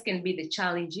this price can be the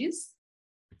challenges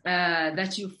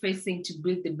that you're facing to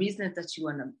build the business that you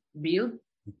want to build.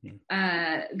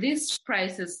 These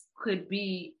prices could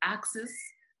be access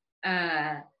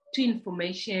to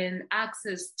information,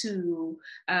 access to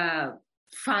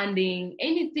funding,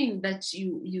 anything that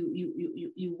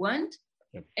you want.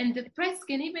 Yep. And the price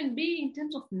can even be in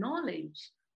terms of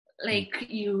knowledge. Like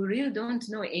you really don't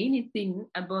know anything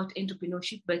about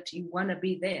entrepreneurship, but you want to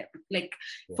be there. Like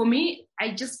for me,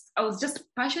 I was just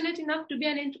passionate enough to be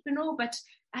an entrepreneur, but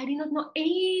I did not know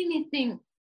anything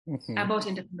about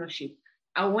entrepreneurship.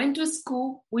 I went to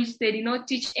school, which they did not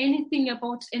teach anything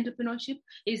about entrepreneurship.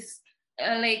 It's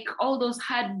like all those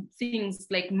hard things,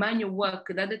 like manual work,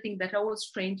 the other thing that I was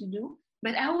trained to do.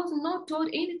 But I was not taught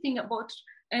anything about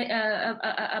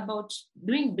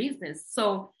doing business.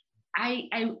 So I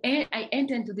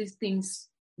entered into these things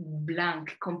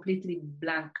blank, completely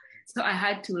blank. So I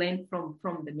had to learn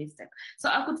from the mistake. So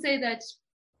I could say that,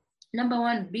 number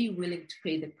one, be willing to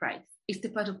pay the price. It's the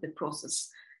part of the process.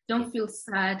 Don't feel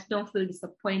sad. Don't feel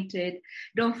disappointed.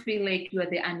 Don't feel like you are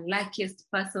the unluckiest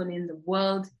person in the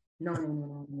world. No.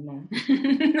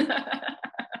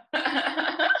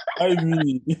 Why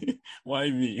me? Why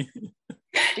me?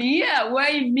 Yeah,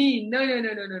 why me? No.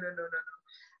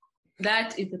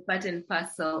 That is the part and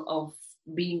parcel of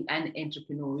being an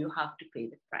entrepreneur. You have to pay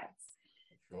the price.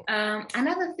 Sure.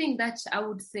 Another thing that I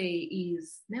would say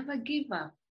is never give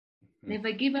up.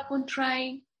 Never give up on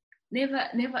trying. Never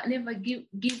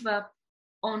give up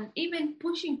on even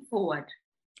pushing forward,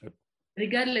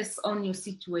 regardless on your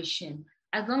situation.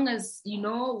 As long as you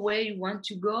know where you want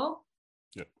to go,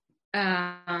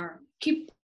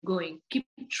 keep going, keep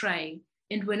trying.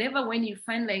 And when you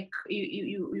find like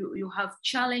you have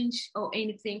challenge or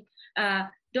anything,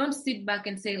 don't sit back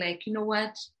and say like, you know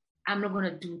what, I'm not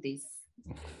gonna do this.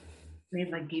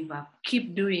 Never give up.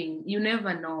 Keep doing. You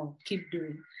never know. Keep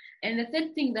doing. And the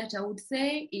third thing that I would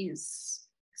say is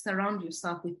surround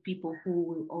yourself with people who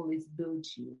will always build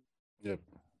you. Yep.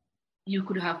 You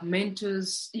could have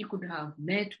mentors. You could have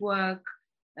network.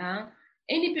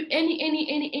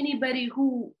 Anybody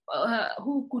who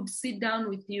could sit down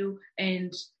with you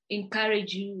and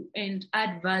encourage you and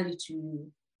add value to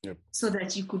you, so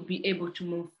that you could be able to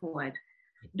move forward.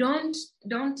 Don't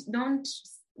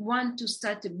want to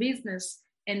start a business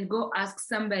and go ask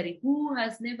somebody who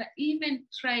has never even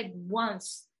tried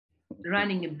once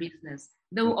running a business.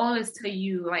 They will always tell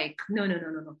you like, no.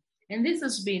 And this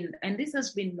has been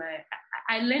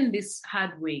I learned this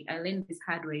hard way.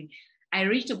 I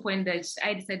reached a point that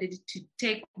I decided to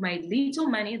take my little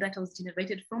money that was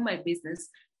generated from my business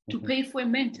to pay for a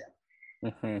mentor.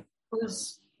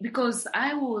 Because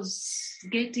I was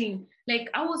getting, like,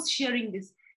 I was sharing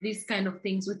this kind of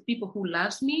things with people who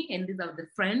loves me, and these are the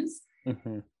friends,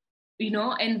 and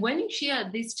when you share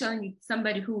this challenge with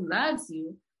somebody who loves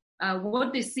you,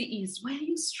 what they see is, why are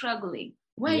you struggling?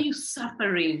 Why are you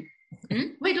suffering? So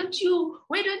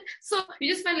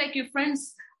you just find like your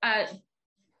friends are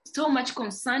so much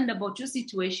concerned about your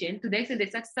situation to the extent they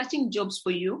start searching jobs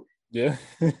for you. Yeah.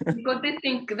 Because they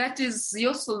think that is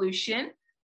your solution,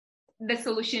 the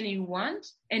solution you want.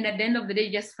 And at the end of the day,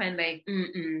 you just find like,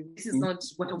 this is not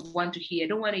what I want to hear. I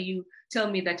don't want you tell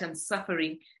me that I'm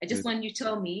suffering. I just want you to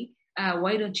tell me,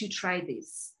 why don't you try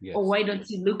this? Yes. Or why don't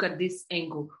you look at this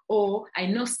angle? Or I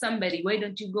know somebody, why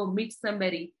don't you go meet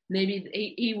somebody?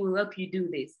 Maybe he will help you do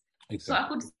this. Exactly. So I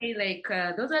could say like,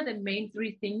 those are the main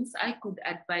three things I could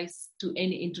advise to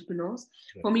any entrepreneurs.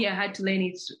 Yes. For me, I had to learn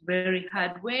it very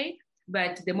hard way.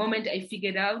 But the moment I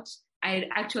figured out, I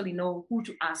actually know who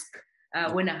to ask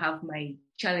when I have my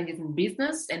challenges in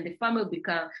business, and the family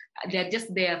they're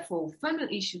just there for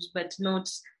family issues, but not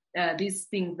these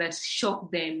things that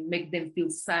shock them, make them feel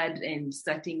sad, and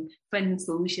finding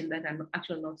solutions that are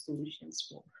actually not solutions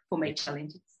for my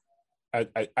challenges.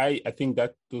 I think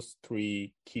that those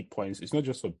three key points, it's not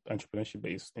just entrepreneurship,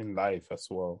 but it's in life as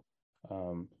well.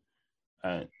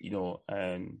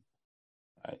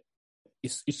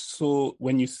 It's so,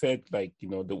 when you said like,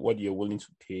 what you're willing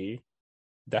to pay,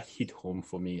 that hit home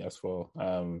for me as well.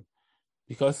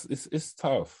 Because it's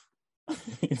tough.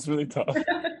 It's really tough.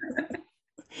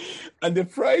 And the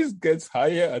price gets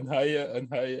higher and higher and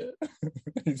higher.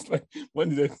 It's like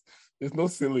when there's no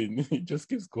ceiling, it just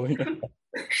keeps going up.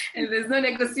 And there's no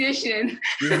negotiation.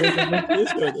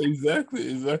 Exactly.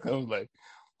 I was like,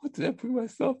 what did I put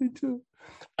myself into?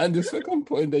 And the second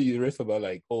point that you raised about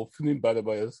like, feeling bad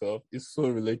about yourself is so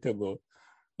relatable.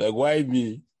 Like, why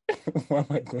me? Why am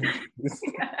I going through this?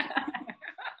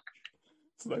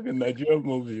 It's like a Nigerian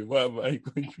movie. Why am I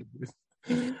going through this?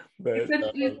 But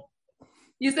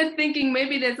you start thinking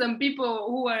maybe there's some people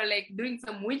who are like doing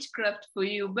some witchcraft for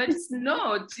you, but it's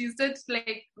not. You start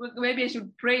like, maybe I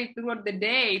should pray throughout the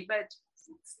day, but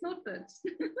it's not that.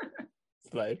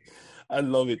 It's like, I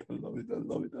love it.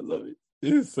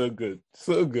 This is so good.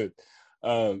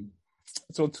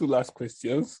 So 2 last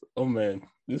questions. Oh man,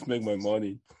 this make my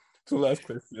morning. 2 last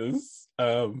questions.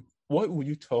 What would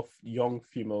you tell young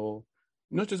female,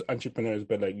 not just entrepreneurs,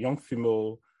 but like young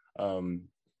female,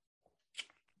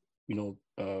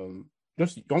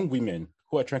 just young women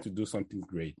who are trying to do something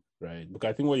great, right? Because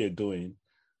I think what you're doing,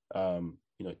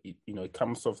 it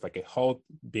comes off like a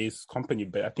health-based company,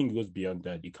 but I think it goes beyond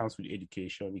that. It comes with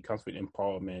education, it comes with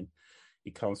empowerment,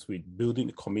 it comes with building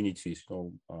the communities.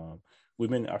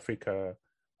 Women in Africa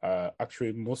are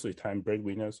actually most of the time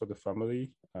breadwinners of the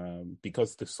family,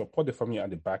 because they support the family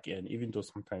at the back end, even though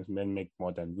sometimes men make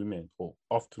more than women, or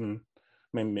often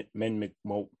men make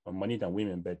more money than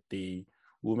women, but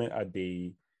women are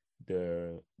the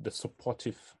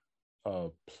supportive,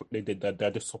 they're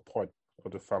the support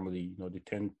of the family. They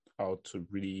tend out to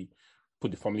really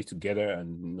put the family together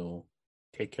and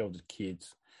take care of the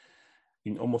kids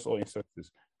in almost all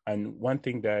instances. And one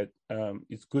thing that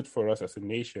is good for us as a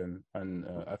nation and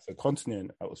as a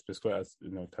continent, specifically as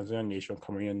Tanzanian nation,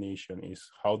 Cameroonian nation, is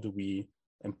how do we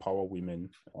empower women,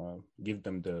 give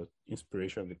them the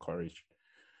inspiration, the courage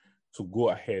to go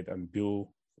ahead and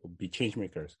be change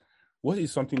makers. What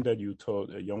is something that you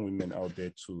told young women out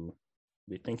there to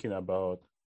be thinking about,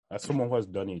 as someone who has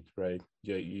done it, right?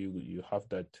 You have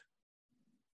that,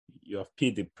 you have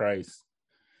paid the price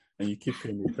and you keep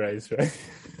paying the price, right?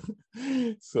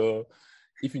 So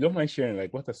if you don't mind sharing,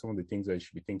 like, what are some of the things that you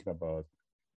should be thinking about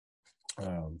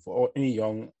for any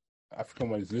young African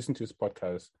woman who's listening to this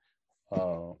podcast,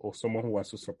 or someone who wants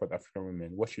to support African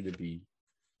women? What should they be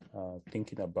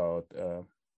thinking about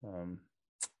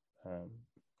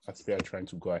as they are trying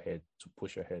to go ahead, to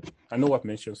push ahead? I know I've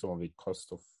mentioned some of the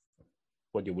cost of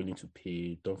what you're willing to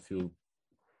pay. Don't feel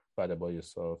bad about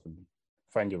yourself and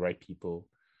find the right people.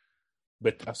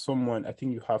 But as someone, I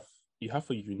think you have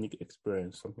a unique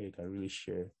experience, something you can really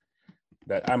share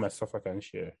that I myself can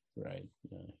share, right?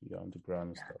 You're on the ground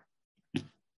and stuff.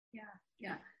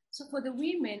 Yeah. So for the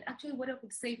women, actually what I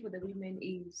could say for the women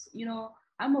is,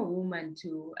 I'm a woman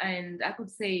too, and I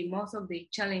could say most of the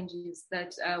challenges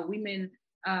that women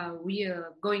we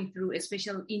are going through,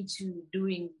 especially into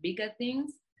doing bigger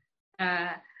things,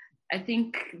 I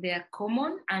think they are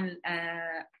common, and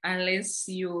unless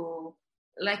you're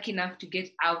lucky enough to get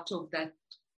out of that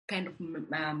kind of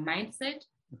mindset.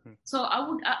 Mm-hmm. So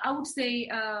I would say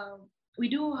we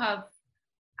do have,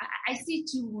 I see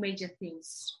two major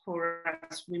things for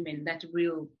us women that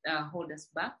will hold us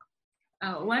back.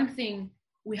 One thing,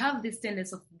 we have this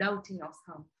tendency of doubting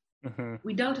ourselves. Mm-hmm.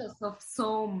 We doubt ourselves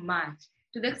so much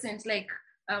to the extent, like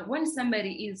when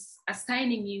somebody is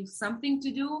assigning you something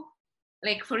to do,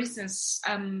 like for instance,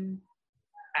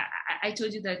 I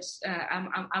told you that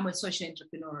I'm a social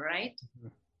entrepreneur, right? Mm-hmm.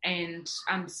 And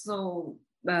I'm so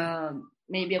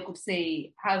maybe I could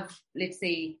say have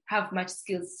much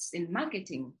skills in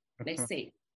marketing, let's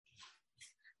say.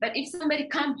 But if somebody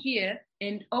come here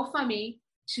and offer me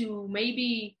to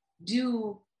maybe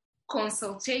do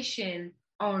consultation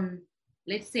on,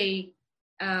 let's say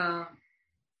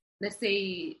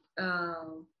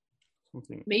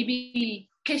maybe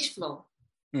cash flow,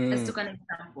 let's take an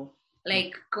example,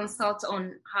 like consult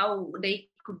on how they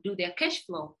could do their cash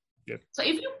flow. Yep. So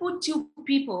if you put two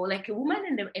people, like a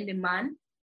woman and a man,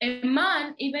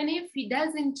 even if he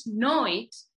doesn't know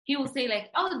it, he will say like,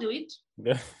 I'll do it.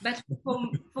 Yeah. But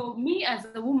for me as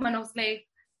a woman, I was like,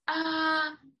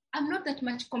 I'm not that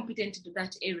much competent to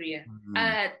that area.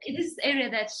 It is an area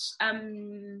that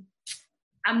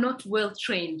I'm not well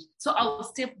trained. So I'll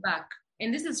step back.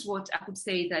 And this is what I could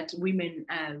say that women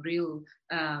real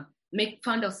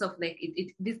found ourselves like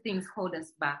these things hold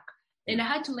us back. And I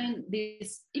had to learn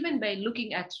this even by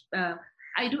looking at,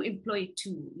 I do employ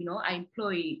too, I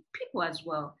employ people as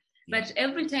well. But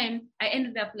every time I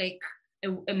ended up like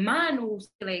a man who's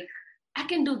like, I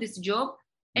can do this job.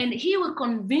 And he will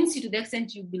convince you to the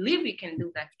extent you believe he can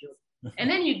do that job. And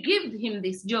then you give him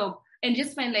this job and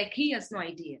just find like he has no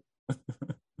idea.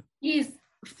 He's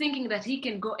thinking that he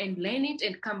can go and learn it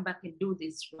and come back and do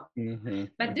this job. Mm-hmm.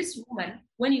 But this woman,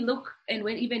 when you look and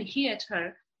when even hear at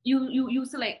her, you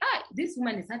say like, this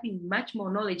woman is having much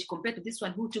more knowledge compared to this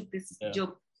one who took this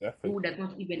job, who does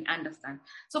not even understand.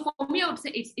 So for me, I would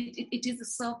say it is a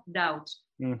self-doubt.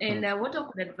 Mm-hmm. And what I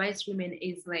would advise women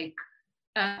is like,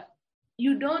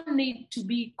 you don't need to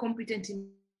be competent in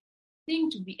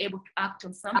anything to be able to act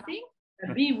on something,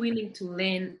 but be willing to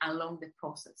learn along the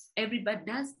process. Everybody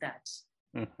does that.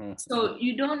 Mm-hmm. So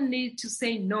you don't need to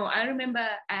say no. I remember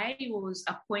I was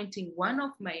appointing one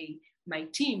of my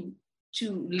team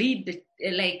to lead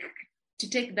to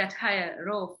take that higher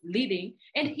role of leading,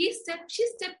 and she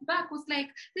stepped back, was like,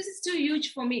 this is too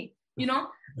huge for me.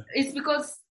 It's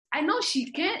because I know she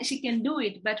can do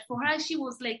it, but for her, she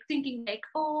was like thinking like,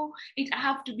 I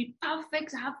have to be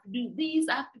perfect, I have to do this,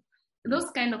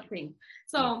 those kind of things.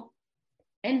 So,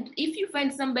 and if you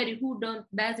find somebody who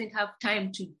doesn't have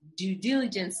time to due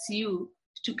diligence you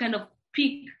to kind of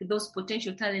pick those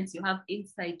potential talents you have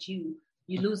inside you,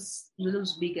 you lose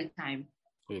bigger time.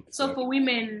 Exactly. So for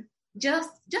women, just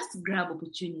grab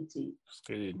opportunity.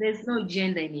 There's no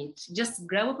gender in it. Just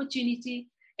grab opportunity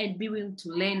and be willing to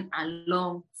learn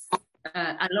along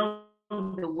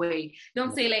the way.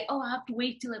 Don't say like, I have to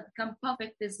wait till I become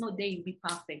perfect. There's no day you'll be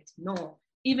perfect. No.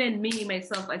 Even me,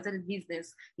 myself, I started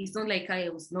business. It's not like I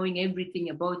was knowing everything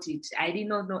about it. I did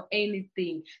not know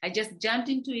anything. I just jumped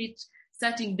into it,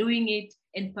 starting doing it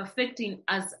and perfecting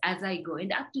as I go.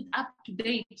 And up to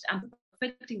date, I'm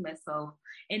perfecting myself.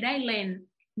 And I learn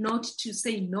not to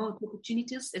say no to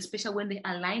opportunities, especially when they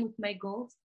align with my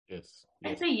goals. Yes.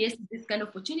 I say yes to these kind of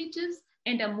opportunities,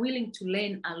 and I'm willing to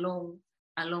learn along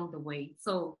the way.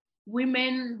 So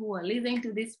women who are listening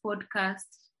to this podcast,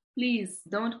 please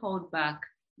don't hold back.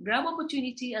 Grab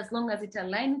opportunity as long as it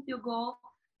aligns with your goal,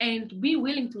 and be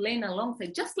willing to learn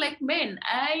alongside. Just like men,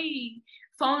 I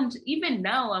found even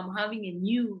now I'm having a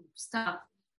new staff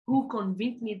who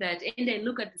convinced me that, and I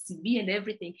look at the CV and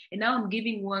everything, and now I'm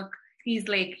giving work. He's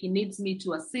like, he needs me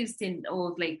to assist, and I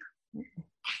was like,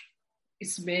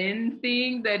 it's men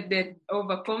thing that they're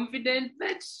overconfident,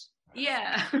 but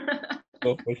yeah.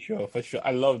 No, for sure.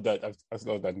 I love that. I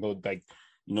love that. No, like,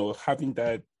 having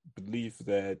that belief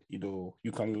that, you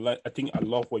can I think I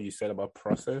love what you said about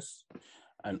process,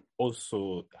 and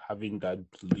also having that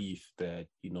belief that,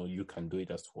 you can do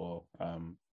it as well.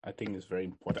 I think it's very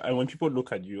important. And when people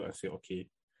look at you and say, okay,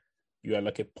 you are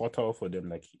like a portal for them,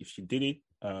 like if she did it,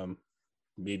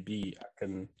 maybe I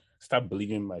can start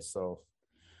believing myself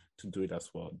to do it as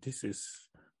well. This is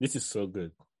so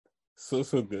good. So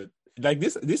good. Like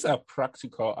these are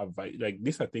practical advice. Like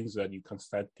these are things that you can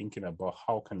start thinking about.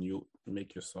 How can you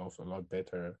make yourself a lot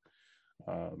better?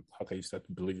 How can you start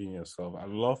believing in yourself? I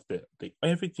love that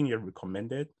everything you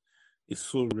recommended is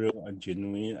so real and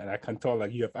genuine, and I can tell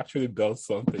like you have actually built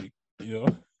something.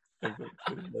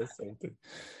 Something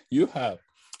you have.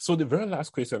 So the very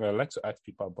last question I'd like to ask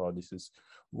people about this is,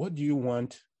 what do you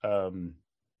want your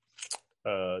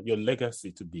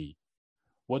legacy to be?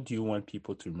 What do you want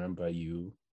people to remember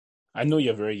you? I know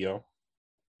you're very young,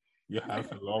 You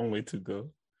have a long way to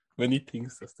go. Many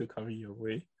things are still coming your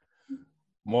way.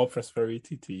 More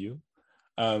prosperity to you.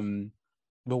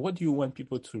 But what do you want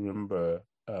people to remember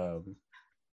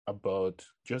about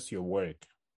just your work,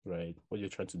 right? What you're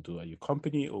trying to do at your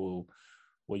company, or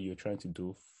what you're trying to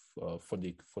do for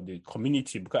the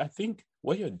community? Because I think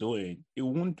what you're doing, it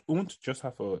won't just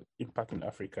have an impact in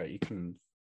Africa. It can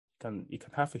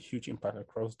have a huge impact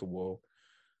across the world.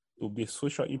 There'll be a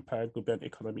social impact. There'll be an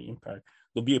economic impact.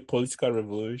 There'll be a political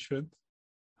revolution.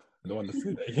 I don't want to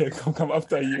say that here. Come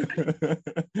after you.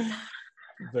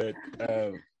 But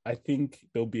I think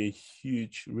there'll be a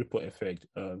huge ripple effect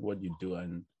on what you do.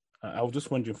 And I was just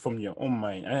wondering from your own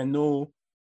mind. And I know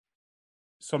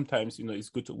sometimes, it's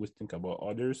good to always think about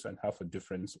others and have a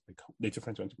difference, like the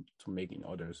difference to make in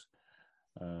others.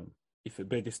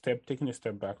 Taking a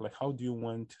step back, like how do you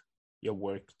want your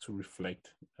work to reflect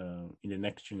in the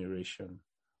next generation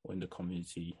or in the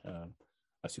community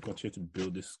as you continue to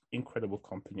build this incredible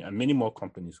company and many more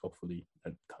companies, hopefully,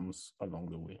 that comes along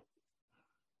the way?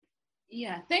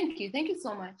 Yeah, thank you. Thank you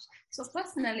so much. So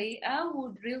personally, I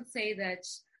would really say that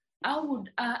I want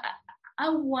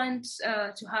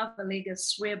to have a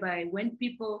legacy whereby when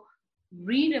people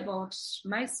read about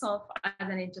myself as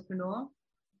an entrepreneur,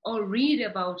 or read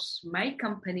about my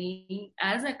company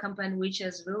as a company which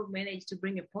has really managed to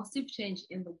bring a positive change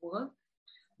in the world,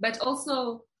 but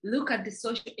also look at the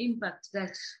social impact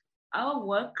that our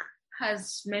work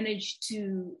has managed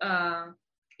to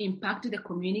impact the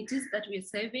communities that we're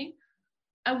serving.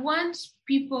 I want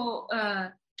people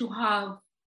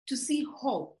to see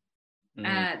hope.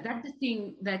 That's the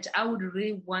thing that I would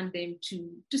really want them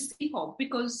to see hope,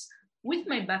 because with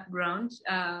my background,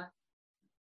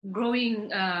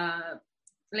 growing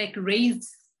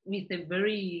raised with a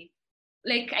very,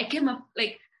 I came up,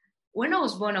 when I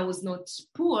was born, I was not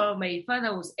poor. My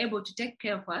father was able to take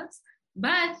care of us,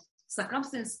 but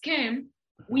circumstance came,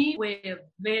 we were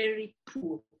very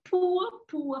poor.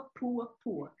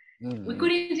 We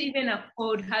couldn't even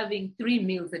afford having 3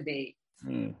 meals a day.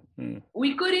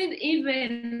 We couldn't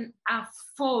even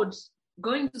afford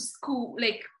going to school.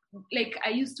 Like I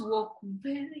used to walk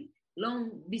very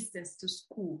long distance to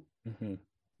school,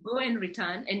 go and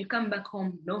return, and you come back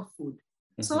home, no food.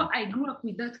 So I grew up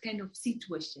with that kind of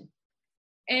situation.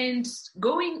 And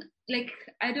going,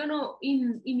 I don't know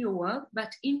in your world,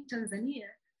 but in Tanzania,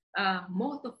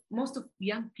 most of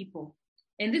young people,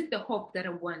 and this is the hope that I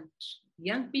want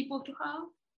young people to have,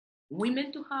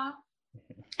 women to have,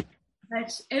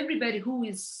 that everybody who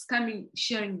is coming,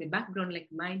 sharing the background like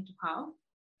mine to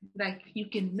have, you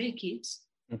can make it.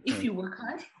 If you work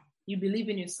hard, you believe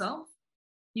in yourself,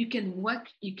 you can work,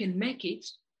 you can make it.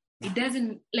 It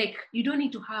doesn't, you don't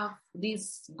need to have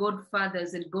these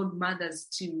godfathers and godmothers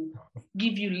to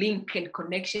give you link and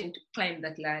connection to climb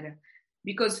that ladder.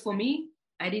 Because for me,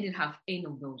 I didn't have any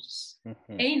of those.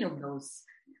 Any of those.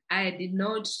 I did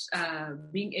not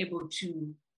being able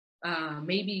to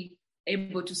maybe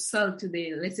able to sell to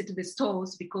the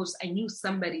stores, because I knew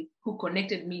somebody who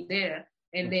connected me there.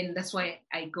 And then that's why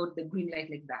I got the green light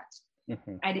like that.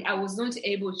 I was not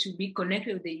able to be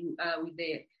connected with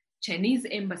the Chinese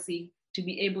embassy to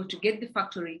be able to get the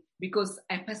factory, because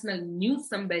I personally knew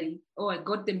somebody, or I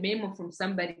got the memo from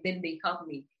somebody, then they helped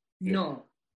me. Yeah. No,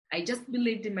 I just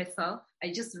believed in myself.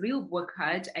 I just really work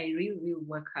hard. I really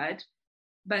work hard.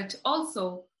 But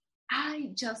also,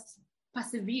 I just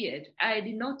persevered. I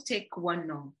did not take one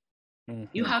no.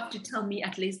 You have to tell me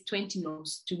at least 20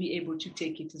 no's to be able to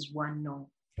take it as one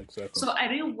no. Exactly. So I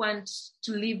really want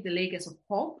to leave the legacy of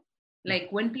hope.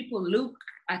 When people look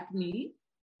at me,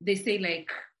 they say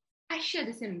I share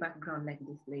the same background like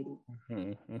this lady.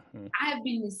 I've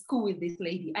been in school with this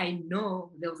lady. I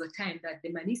know there was a time that the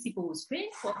municipal was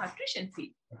paying for her tuition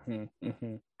fee.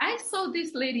 I saw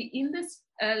this lady in this,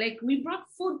 we brought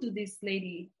food to this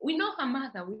lady. We know her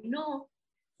mother. We know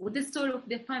the story of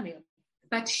the family,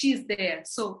 but she's there.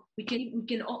 So I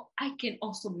can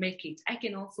also make it. I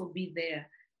can also be there.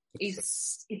 It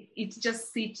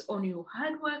just sits on your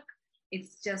hard work. It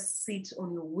just sits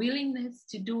on your willingness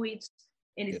to do it.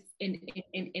 And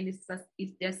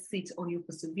it just sits on your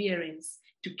perseverance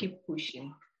to keep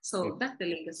pushing. So that's the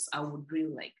legacy I would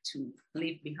really like to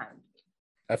leave behind.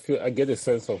 I get a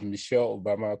sense of Michelle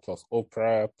Obama plus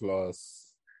Oprah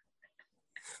plus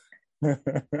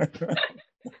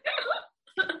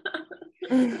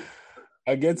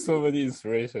I get so many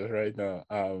inspirations right now.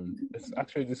 It's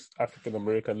actually this African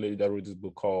American lady that wrote this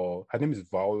book called, her name is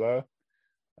Viola.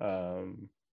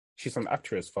 She's an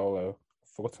actress, Viola. I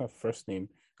forgot her first name.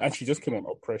 And she just came on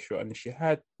Oprah show, and she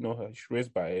had she's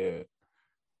raised by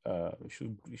she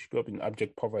grew up in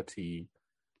abject poverty,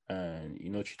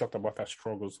 and she talked about her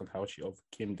struggles and how she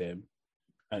overcame them,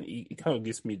 and it kind of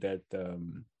gives me that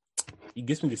it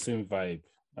gives me the same vibe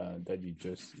that you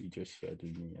just shared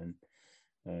with me. And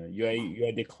you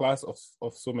are the class of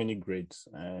so many greats,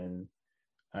 and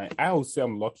I would say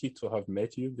I'm lucky to have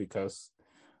met you, because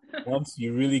once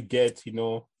you really get,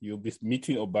 you'll be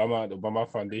meeting Obama, the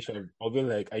Obama Foundation. I'll be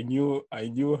like, I knew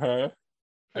her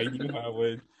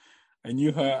when I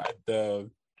knew her at the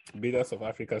Builders of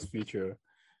Africa's Future,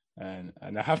 and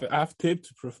I have tape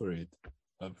to proof for it,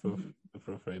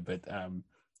 But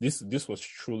this was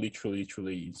truly, truly,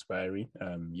 truly inspiring.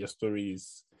 Your story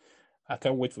is, I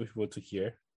can't wait for people to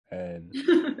hear, and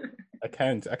I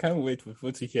can't wait for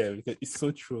people to hear, because it's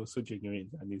so true, so genuine,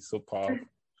 and it's so powerful.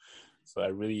 So I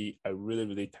really,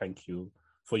 really thank you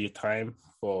for your time,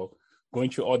 for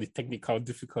going through all the technical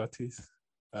difficulties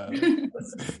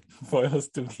for us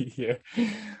to be here.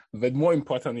 But more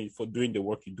importantly, for doing the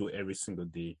work you do every single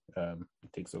day.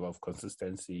 It takes a lot of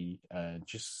consistency, and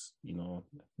just,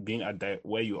 being at that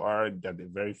where you are, that there are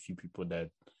very few people that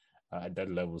are at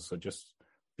that level. So just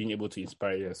being able to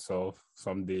inspire yourself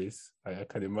some days, I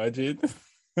can imagine.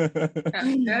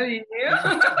 I'm telling you.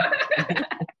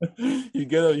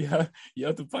 You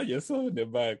have to pat yourself in the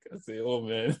back and say, oh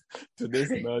man,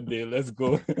 today's another day, let's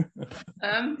go.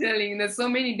 I'm telling you, there's so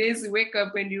many days you wake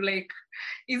up and you're like,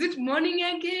 is it morning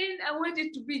again? I want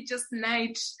it to be just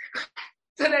night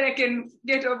so that I can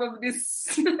get over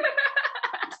this.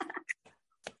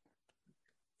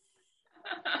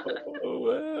 Oh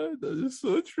man, that is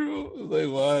so true.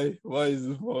 Like, why is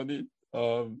it morning?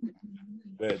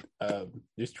 But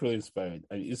it's truly inspiring,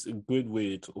 and it's a good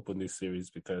way to open this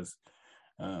series, because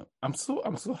I'm so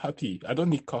happy. I don't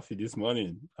need coffee this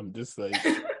morning. I'm just like